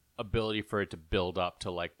no ability for it to build up to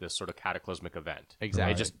like this sort of cataclysmic event.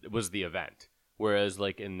 Exactly. It was the event. Whereas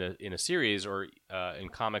like in a series or in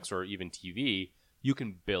comics or even TV, you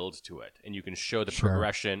can build to it and you can show the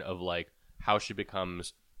progression of like how she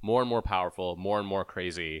becomes more and more powerful, more and more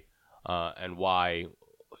crazy, and why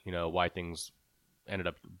things ended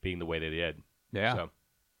up being the way they did. Yeah. So,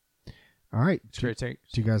 All right. Great take.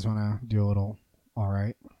 Do you guys want to do a little? All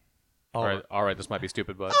right. all right, this might be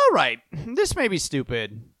stupid, but All right. This may be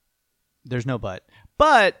stupid. There's no but.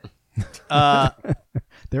 But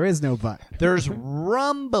There is no but. there's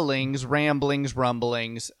ramblings.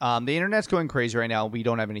 The internet's going crazy right now. We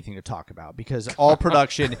don't have anything to talk about because all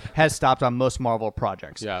production has stopped on most Marvel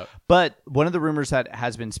projects. Yeah. But one of the rumors that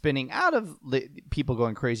has been spinning out of people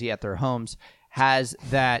going crazy at their homes has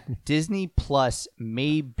that Disney Plus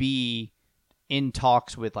may be in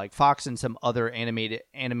talks with like Fox and some other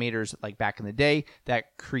animators like back in the day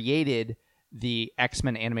that created the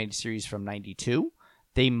X-Men animated series from 92.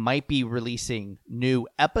 They might be releasing new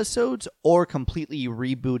episodes or completely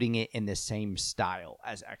rebooting it in the same style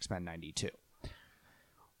as X-Men 92.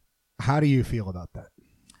 How do you feel about that?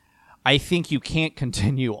 I think you can't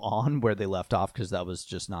continue on where they left off because that was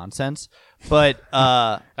just nonsense. But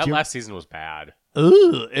that last season was bad.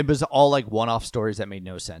 it was all like one-off stories that made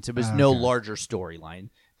no sense. It was no Okay. larger storyline.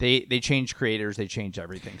 They changed creators, they changed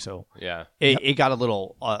everything. So Yeah. it got a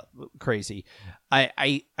little crazy.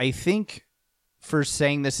 I think for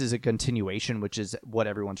saying this is a continuation, which is what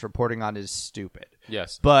everyone's reporting on, is stupid.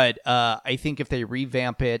 Yes. But I think if they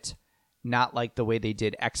revamp it, not like the way they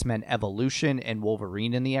did X-Men Evolution and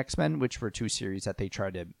Wolverine in the X-Men, which were two series that they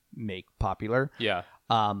tried to make popular, Yeah.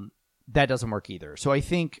 that doesn't work either. So I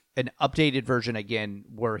think an updated version, again,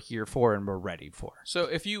 we're here for and we're ready for. So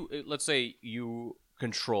if you let's say you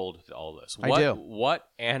controlled all this, I do. What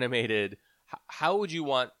animated? How would you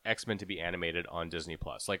want X-Men to be animated on Disney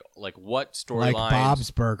Plus? Like what storylines? Like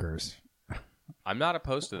Bob's Burgers. I'm not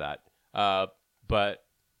opposed to that. But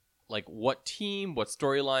like what team, what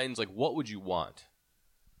storylines, like what would you want?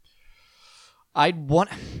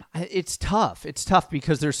 It's tough. It's tough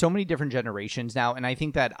because there's so many different generations now, and I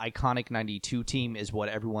think that iconic 92 team is what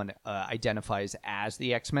everyone identifies as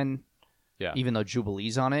the X-Men. Yeah. Even though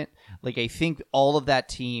Jubilee's on it. Like, I think all of that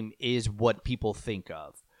team is what people think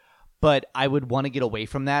of. But I would want to get away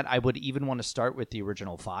from that. I would even want to start with the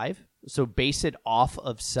original 5. So base it off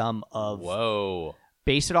of Whoa.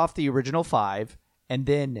 Base it off the original 5, and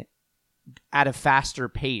then at a faster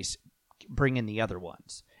pace, bring in the other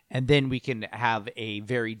ones. And then we can have a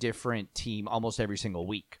very different team almost every single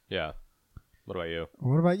week. Yeah. What about you?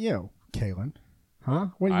 What about you, Kaylin? Huh?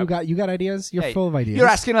 What you got? You got ideas? You're Hey, full of ideas. You're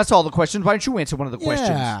asking us all the questions. Why don't you answer one of the questions?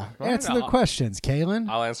 Yeah, Right, answer the questions, Kaylin.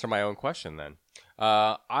 I'll answer my own question then.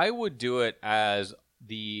 I would do it as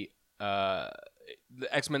the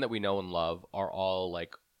X-Men that we know and love are all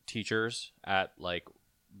like teachers at like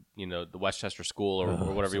the Westchester School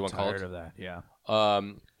or whatever you want to call it. Of that, yeah.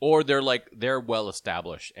 Or they're well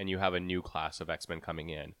established and you have a new class of X-Men coming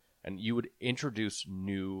in and you would introduce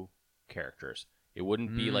new characters. It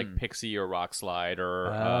wouldn't be like Pixie or Rockslide or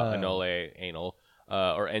Anole Anal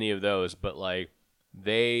or any of those, but like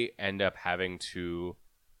they end up having to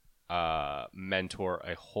mentor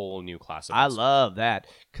a whole new class of I X-Men. love that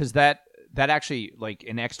because that actually, like,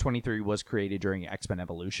 in X-23 was created during X-Men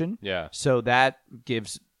Evolution. Yeah. So that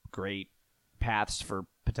gives great paths for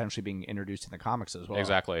potentially being introduced in the comics as well.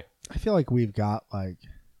 Exactly. I feel like we've got like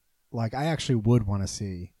I actually would want to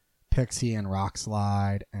see Pixie and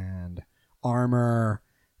Rockslide and Armor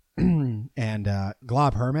and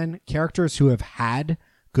Glob Herman, characters who have had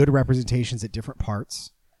good representations at different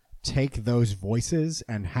parts. Take those voices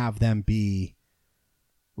and have them be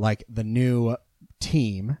like the new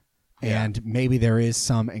team. And maybe there is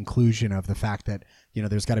some inclusion of the fact that,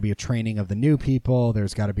 there's got to be a training of the new people.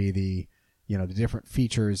 There's got to be the different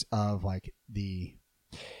features of like the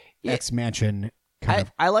X-Mansion kind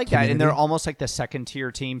of I like that. community. And they're almost like the second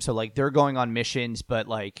tier team. So like they're going on missions, but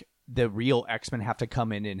like the real X-Men have to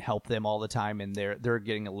come in and help them all the time. And they're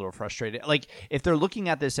getting a little frustrated. Like if they're looking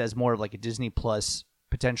at this as more of like a Disney Plus,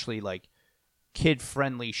 potentially like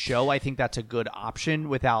kid-friendly show, I think that's a good option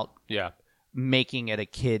without Yeah. making it a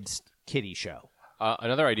kiddie show.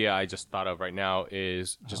 Another idea I just thought of right now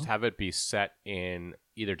is just have it be set in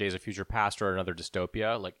either Days of Future Past or another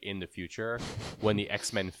dystopia, like in the future, when the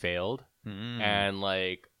X-Men failed, and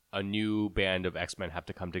like a new band of X-Men have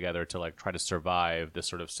to come together to like try to survive this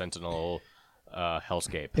sort of Sentinel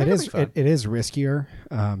hellscape. It is riskier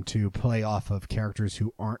to play off of characters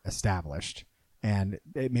who aren't established, and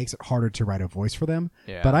it makes it harder to write a voice for them.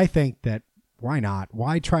 Yeah. But I think that why not?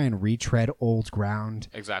 Why try and retread old ground?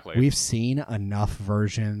 Exactly. We've seen enough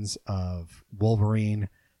versions of Wolverine,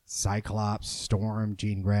 Cyclops, Storm,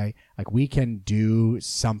 Jean Grey. Like, we can do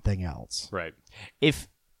something else. Right. If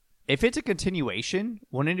it's a continuation,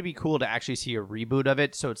 wouldn't it be cool to actually see a reboot of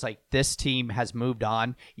it? So it's like this team has moved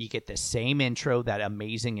on. You get the same intro, that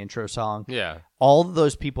amazing intro song. Yeah. All of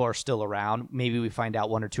those people are still around. Maybe we find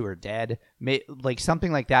out one or two are dead. Like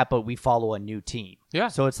something like that, but we follow a new team. Yeah.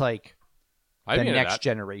 So it's like I'd the be into next that.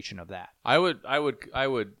 generation of that. I would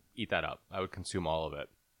eat that up. I would consume all of it.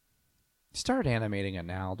 Start animating it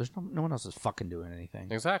now. There's no one else is fucking doing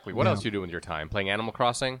anything. Exactly. What Yeah. else do you do with your time? Playing Animal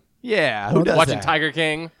Crossing? Yeah, who does Watching that? Tiger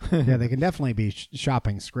King? Yeah, they can definitely be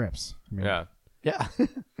shopping scripts. I mean, Yeah. Yeah.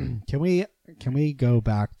 Can we go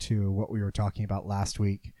back to what we were talking about last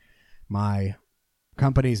week? My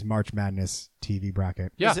company's March Madness TV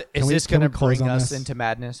bracket. Yeah. Is Can we this going to close bring on us this? into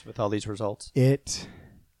madness with all these results? It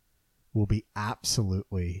will be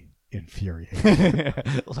absolutely infuriating.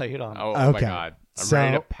 Lay it on. Oh, my Okay. God. I'm So-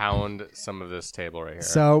 ready to pound some of this table right here.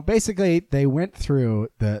 So basically, they went through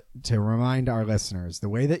to remind our listeners, the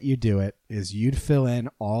way that you do it is you'd fill in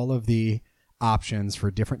all of the options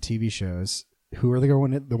for different TV shows, who are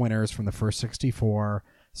the winners from the first 64,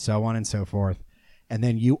 so on and so forth. And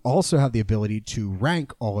then you also have the ability to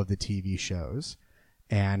rank all of the TV shows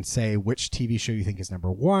and say which TV show you think is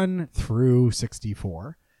number 1 through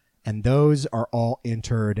 64. And those are all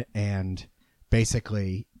entered, and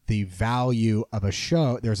basically the value of a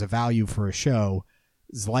show, there's a value for a show's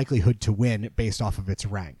likelihood to win based off of its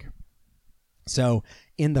rank. So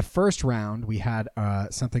in the first round, we had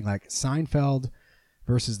something like Seinfeld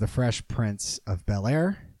versus the Fresh Prince of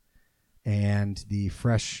Bel-Air, and the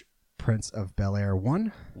Fresh Prince of Bel-Air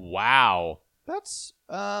won. Wow. That's,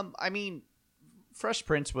 I mean, Fresh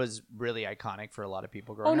Prince was really iconic for a lot of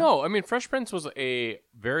people growing Oh, up. no. I mean, Fresh Prince was a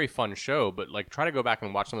very fun show, but like try to go back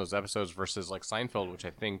and watch some of those episodes versus like Seinfeld, which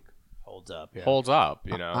I think Holds up. holds up,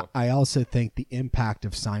 you know? I also think the impact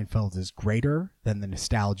of Seinfeld is greater than the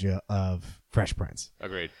nostalgia of Fresh Prince.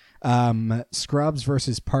 Agreed. Scrubs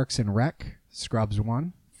versus Parks and Rec. Scrubs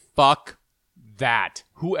won. Fuck that.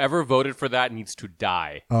 Whoever voted for that needs to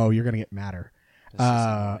die. Oh, you're going to get madder. This is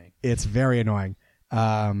annoying. It's very annoying.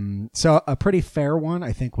 So a pretty fair one,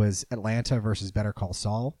 I think, was Atlanta versus Better Call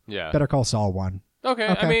Saul. Yeah. Better Call Saul won. Okay.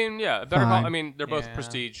 I Okay. mean, yeah. Better Fine. Call. I mean, they're both Yeah.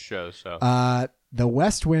 prestige shows, so. The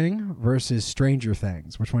West Wing versus Stranger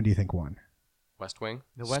Things. Which one do you think won? West Wing?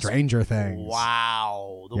 The West Stranger Things.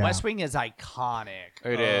 Wow. The Yeah. West Wing is iconic.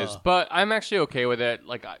 It is, but I'm actually okay with it.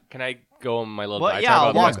 Like, can I go on my little Well, diatribe yeah,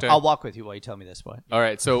 about the West Wing? I'll walk with you while you tell me this one. All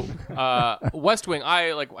right, so West Wing,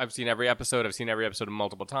 I've seen every episode. I've seen every episode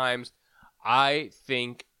multiple times. I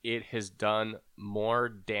think it has done more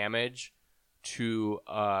damage to,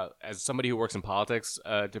 as somebody who works in politics,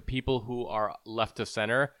 to people who are left of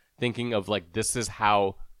center, thinking of like this is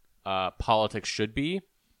how politics should be,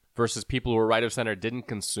 versus people who are right of center didn't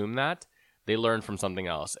consume that. They learned from something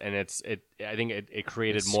else, and I think it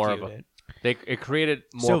created more of skewed a. it. It created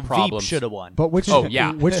more So problems. Veep should have won. But which Oh,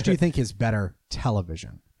 yeah. which do you think is better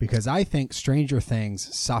television? Because I think Stranger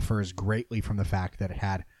Things suffers greatly from the fact that it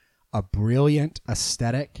had a brilliant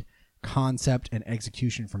aesthetic, concept, and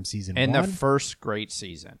execution from season and 1. the first great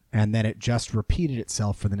season. And then it just repeated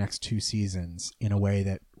itself for the next 2 seasons in a way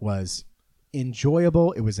that was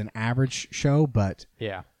enjoyable. It was an average show, but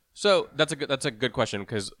Yeah. So that's a good question,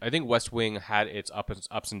 because I think West Wing had its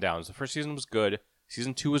ups and downs. The first season was good.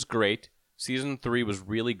 Season 2 was great. Season 3 was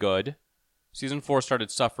really good. Season 4 started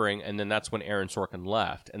suffering, and then that's when Aaron Sorkin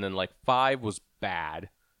left. And then like 5 was bad.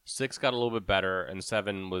 6 got a little bit better, and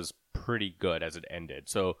 7 was pretty good as it ended.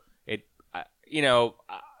 So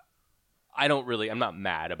I'm not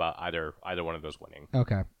mad about either one of those winning.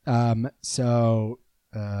 okay. One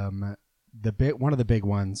of the big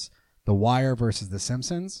ones, The Wire versus The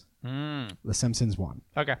Simpsons. The Simpsons won,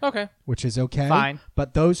 Okay. Okay, which is okay. Fine.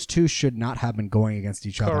 But those two should not have been going against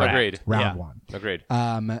each other. Correct. Agreed. Round Yeah. 1. agreed.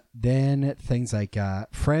 Then things like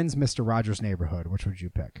Friends, Mr. Rogers' Neighborhood. Which would you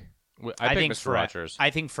pick? I think Mr. Fri- Rogers. I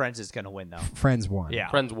think Friends is going to win, though. Friends won. Yeah.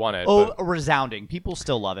 Friends won it. Oh, but resounding. People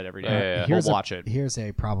still love it every day. Yeah. We'll Here's watch it. Here's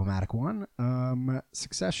a problematic one.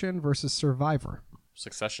 Succession versus Survivor.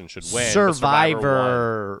 Succession should win. but Survivor won.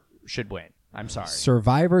 Survivor should win. I'm sorry.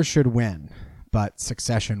 Survivor should win. but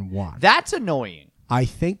Succession won. That's annoying. I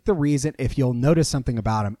think the reason, if you'll notice something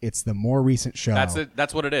about him, it's the more recent show. That's it.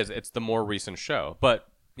 That's what it is. It's the more recent show. But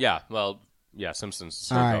yeah, well, yeah, Simpsons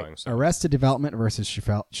still All right, going. So. Arrested Development versus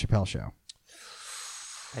Chappelle Show.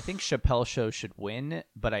 I think Chappelle Show should win,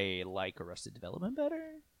 but I like Arrested Development better.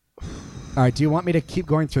 All right, do you want me to keep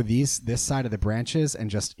going through this side of the branches and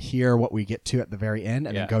just hear what we get to at the very end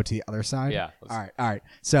and then Yeah. go to the other side? Yeah, All right.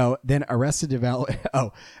 So then Arrested Development.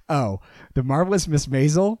 The Marvelous Miss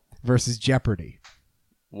Maisel versus Jeopardy.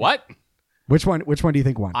 What? Which one do you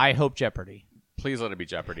think won? I hope Jeopardy. Please let it be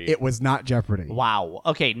Jeopardy. It was not Jeopardy. Wow.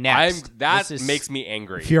 Okay, next. That This is- makes me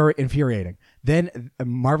angry. Infuriating. Then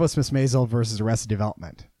Marvelous Miss Maisel versus Arrested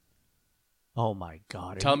Development. Oh my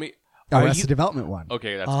God. Tell me. Arrested Development won.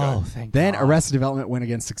 Okay, that's Oh, good. thank Then God. Arrested Development went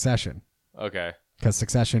against Succession Okay. because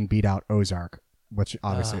Succession beat out Ozark, which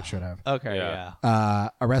obviously it should have. Okay, Yeah. yeah.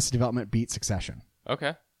 Arrested Development beat Succession.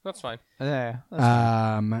 Okay, that's fine. Yeah.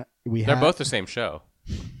 We They're have, both the same show.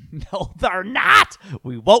 No, they're not.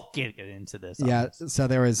 We won't get into this. Yeah, so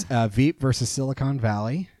there was Veep versus Silicon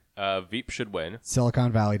Valley. Veep should win.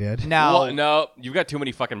 Silicon Valley did. Now, Well, no, you've got too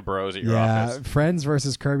many fucking bros at your Yeah, office. Friends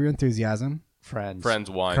versus Curb Your Enthusiasm. Friends.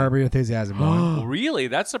 Won. Curb Your Enthusiasm won. Really?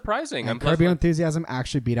 That's surprising. And Curb Your Enthusiasm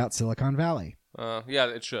actually beat out Silicon Valley. Yeah,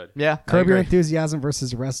 it should. Yeah. Curb Your I agree. Enthusiasm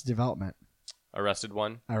versus Arrested Development. Arrested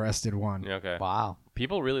won. Arrested won. Yeah, okay. Wow.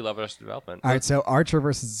 People really love Arrested Development. All right, so Archer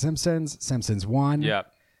versus The Simpsons. Simpsons won. Yeah.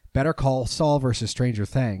 Better Call Saul versus Stranger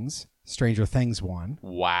Things. Stranger Things won.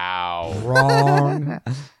 Wow. Wrong.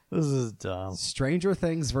 This is dumb. Stranger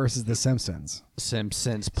Things versus The Simpsons.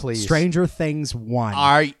 Simpsons, please. Stranger Things won.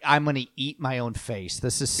 I'm going to eat my own face.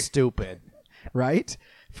 This is stupid. Right?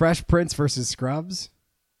 Fresh Prince versus Scrubs.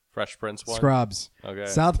 Fresh Prince won. Scrubs. Okay.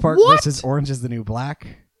 South Park What? versus Orange is the New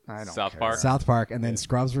Black. I don't South care. Park. South Park. And then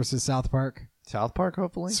Scrubs versus South Park. South Park,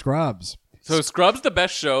 hopefully. Scrubs. So Scrubs the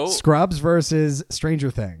best show. Scrubs versus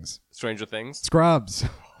Stranger Things. Stranger Things. Scrubs.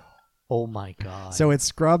 Oh my God. So it's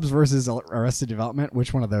Scrubs versus Arrested Development.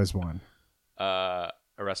 Which one of those won?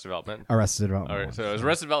 Arrested Development. Arrested Development. All right. won. So is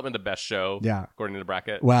Arrested Development the best show? Yeah. According to the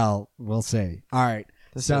bracket. Well, we'll see. All right.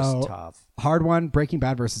 this so is tough. hard one. Breaking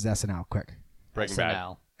Bad versus SNL. Quick. Breaking Bad.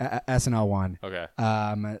 SNL. SNL won. Okay.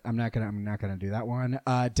 I'm not gonna do that one.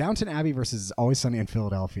 Downton Abbey versus Always Sunny in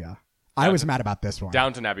Philadelphia. I was mad about this one.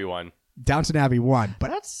 Downton Abbey won. Downton Abbey won, but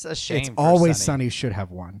That's a shame. It's for Always Sunny. Sunny should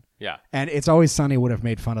have won. Yeah. And It's Always Sunny would have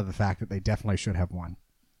made fun of the fact that they definitely should have won.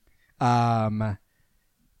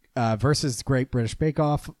 Versus Great British Bake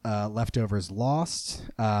Off, Leftovers lost.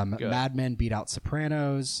 Mad Men beat out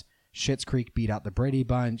Sopranos. Schitt's Creek beat out The Brady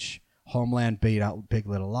Bunch. Homeland beat out Big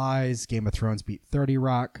Little Lies. Game of Thrones beat 30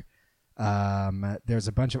 Rock. There's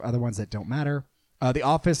a bunch of other ones that don't matter. The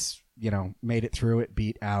Office, made it through. It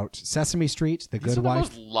beat out Sesame Street, The These Good are the Wife.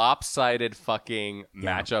 most lopsided fucking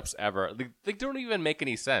matchups ever. They don't even make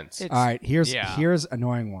any sense. All right, here's yeah.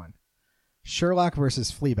 annoying one. Sherlock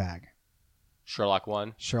versus Fleabag. Sherlock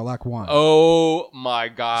won. Sherlock won. Oh my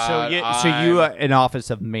god. So you an office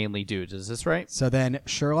of mainly dudes, is this right? So then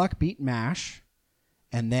Sherlock beat MASH,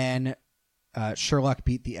 and then Sherlock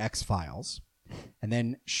beat the X-Files, and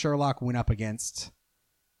then Sherlock went up against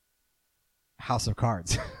House of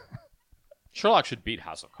Cards. Sherlock should beat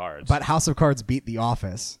House of Cards. But House of Cards beat The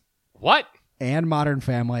Office what? and Modern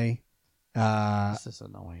Family This is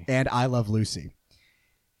annoying. and I Love Lucy.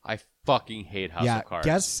 I fucking hate House of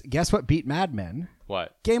Cards. Guess what beat Mad Men?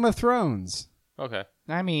 What? Game of Thrones. Okay.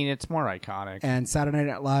 I mean, it's more iconic. And Saturday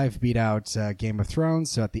Night Live beat out Game of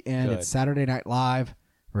Thrones. So at the end, Good. it's Saturday Night Live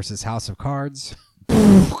versus House of Cards.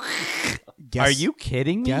 Are you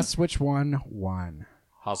kidding me? Guess which one won?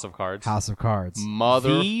 House of Cards. House of Cards. These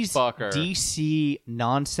Motherfucker. DC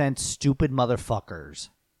nonsense, stupid motherfuckers.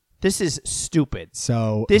 This is stupid.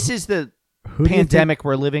 So This is the who do you pandemic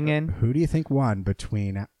we're living in. think, who do you think won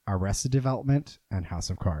between Arrested Development and House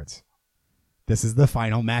of Cards? This is the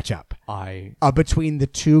final matchup between the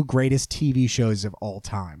two greatest TV shows of all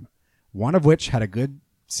time. One of which had a good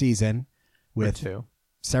season with two.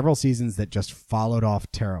 several seasons that just followed off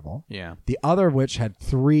terrible. Yeah, The other of which had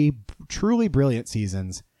 3 truly brilliant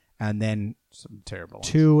seasons and then some terrible ones.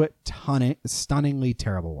 2 stunningly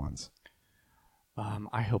terrible ones.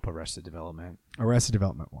 I hope Arrested Development. Arrested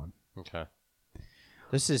Development won. Okay.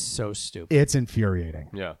 This is so stupid. It's infuriating.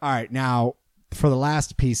 Yeah. All right, now for the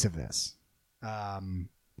last piece of this,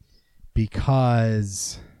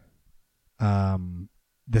 because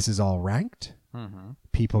this is all ranked,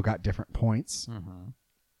 people got different points.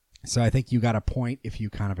 So I think you got a point if you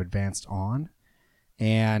kind of advanced on,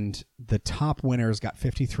 and the top winners got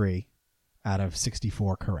 53 out of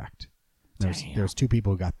 64 correct. There's 2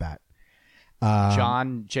 people who got that.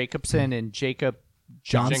 John Jacobson and Jacob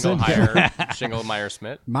Johnson. Shingle-Meyer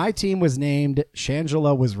Smith. My team was named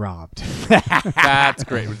Shangela Was Robbed. That's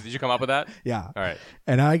great. Did you come up with that? Yeah. All right.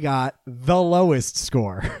 And I got the lowest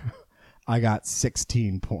score. I got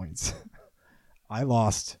 16 points. I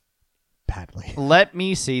lost badly. Let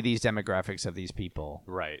me see these demographics of these people.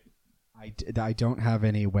 Right. I don't have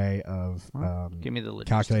any way of Give me the logistics.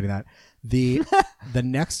 calculating that. The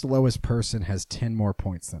next lowest person has 10 more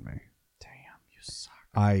points than me. Damn, you suck.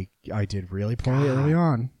 I did really poorly early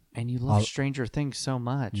on. And you love Stranger Things so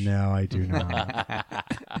much. No, I do not.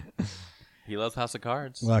 He loves House of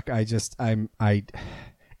Cards. Look, it's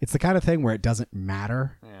the kind of thing where it doesn't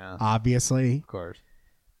matter, Yeah. obviously, Of course.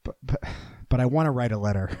 but I want to write a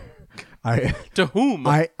letter. To whom?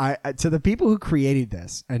 I to the people who created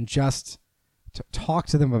this and just to talk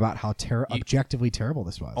to them about how objectively terrible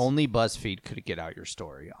this was. Only BuzzFeed could get out your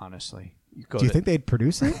story, honestly. Do you think they'd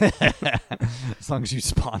produce it? as long as you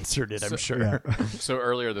sponsored it, I'm sure. Yeah. So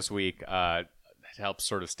earlier this week, to help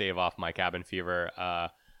sort of stave off my cabin fever,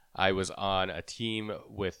 I was on a team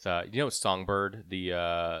with Songbird,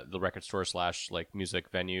 the record store / like music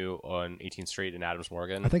venue on 18th Street in Adams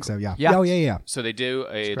Morgan. I think so. Yeah. Yeah. Oh yeah. So they do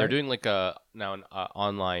they're great. doing like an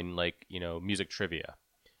online music trivia,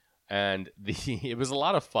 and it was a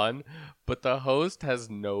lot of fun, but the host has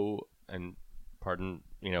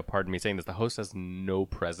pardon me saying this, the host has no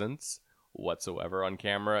presence whatsoever on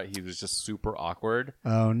camera. He was just super awkward.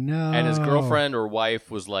 Oh no. And his girlfriend or wife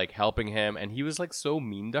was like helping him, and he was like so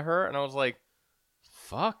mean to her, and I was like,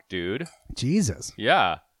 fuck, dude. Jesus.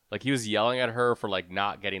 Yeah. Like he was yelling at her for like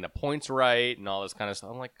not getting the points right and all this kind of stuff.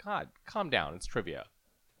 I'm like, God, calm down. It's trivia.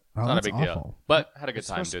 Oh, It's not a that's big awful. deal. But had a good It's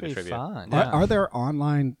time supposed to doing the be trivia. fun. Are there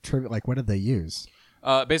online trivia? Like, what did they use?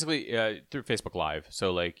 Basically, through Facebook Live.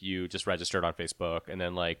 So like you just registered on Facebook, and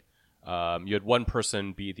then like you had one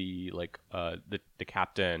person be the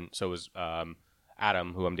captain. So it was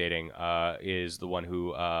Adam, who I'm dating, is the one who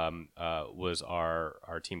was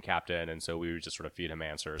our team captain, and so we would just sort of feed him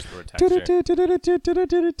answers through a text.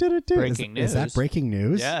 Breaking Is that news. breaking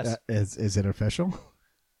news? Yes. Is it official?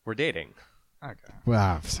 We're dating. Okay.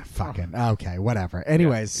 Well, fucking okay, whatever.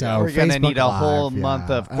 Anyways, so We're going to Facebook need a Live, whole yeah.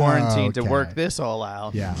 month of quarantine to Okay. work this all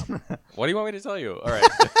out. Yeah. What do you want me to tell you? All right.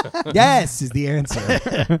 Yes is the answer.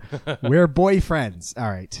 We're boyfriends. All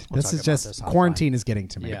right. This talk is about just this offline. quarantine is getting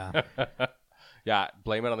to me. Yeah. Yeah,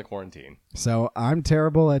 blame it on the quarantine. So I'm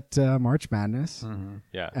terrible at March Madness,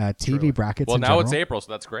 Yeah. TV brackets. Well, in now it's general. April,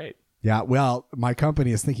 so that's great. Yeah. Well, my company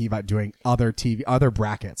is thinking about doing other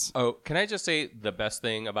brackets. Oh, can I just say the best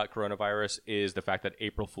thing about coronavirus is the fact that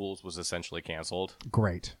April Fool's was essentially canceled.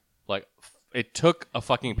 Great. Like, it took a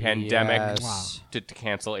fucking pandemic Yes. to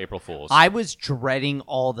cancel April Fool's. I was dreading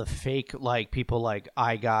all the fake, like, people like,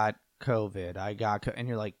 I got COVID, and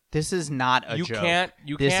you're like, this is not a You joke. can't-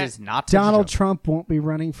 This can't- is not a Donald joke. Trump won't be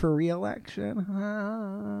running for re-election.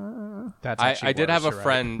 That's I did have a worse, you're right.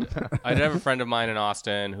 friend. I did have a friend of mine in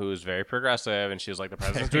Austin who was very progressive, and she was like, "The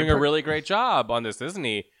president's doing a really great job on this, isn't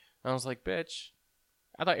he?" And I was like, "Bitch,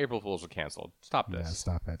 I thought April Fools were canceled. Stop Yeah, this."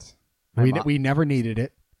 stop it. My We mom- we never needed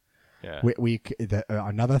it. Yeah,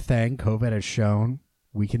 Another thing COVID has shown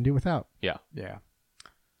we can do without. yeah. Yeah.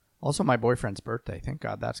 Also, my boyfriend's birthday. Thank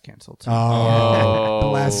God that's canceled. Oh,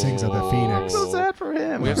 blessings of the Phoenix. So sad for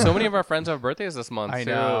him. We have so many of our friends have birthdays this month. I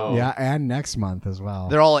too. know. Yeah, and next month as well.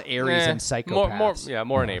 They're all Aries Eh, and psychopaths.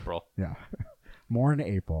 more in April. Yeah, more in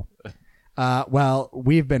April. Well,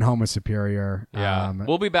 we've been Homo Superior. Yeah,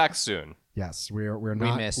 we'll be back soon. Yes, we're We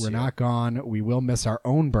not miss we're you. not gone. We will miss our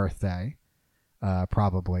own birthday.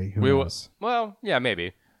 Probably. Who We will. knows? Well, yeah,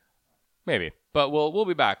 maybe, but we'll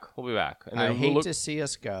be back. We'll be back. And I then hate we'll look, to see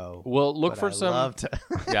us go. We'll look but for I some. love to-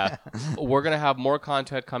 Yeah, we're gonna have more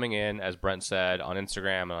content coming in, as Brent said, on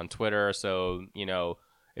Instagram and on Twitter. So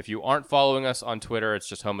if you aren't following us on Twitter, it's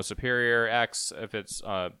just Homo Superior X. If it's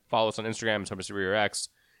follow us on Instagram, it's Homo Superior X.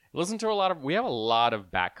 Listen to we have a lot of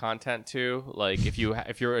back content too. Like if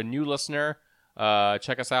you're a new listener,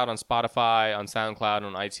 check us out on Spotify, on SoundCloud, and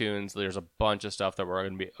on iTunes. There's a bunch of stuff that we're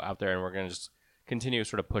gonna be out there, and we're gonna just continue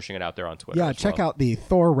sort of pushing it out there on Twitter. Yeah, as check well. out the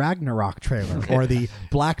Thor Ragnarok trailer or the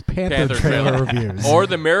Black Panther, Panther trailer reviews. or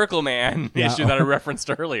the Miracle Man Yeah. issue that I referenced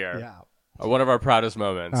earlier. Yeah. One of our proudest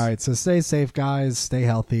moments. All right, so stay safe, guys. Stay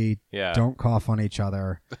healthy. Yeah. Don't cough on each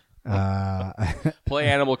other. Play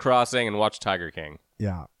Animal Crossing and watch Tiger King.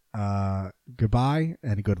 Yeah. Goodbye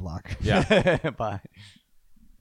and good luck. Yeah. Bye.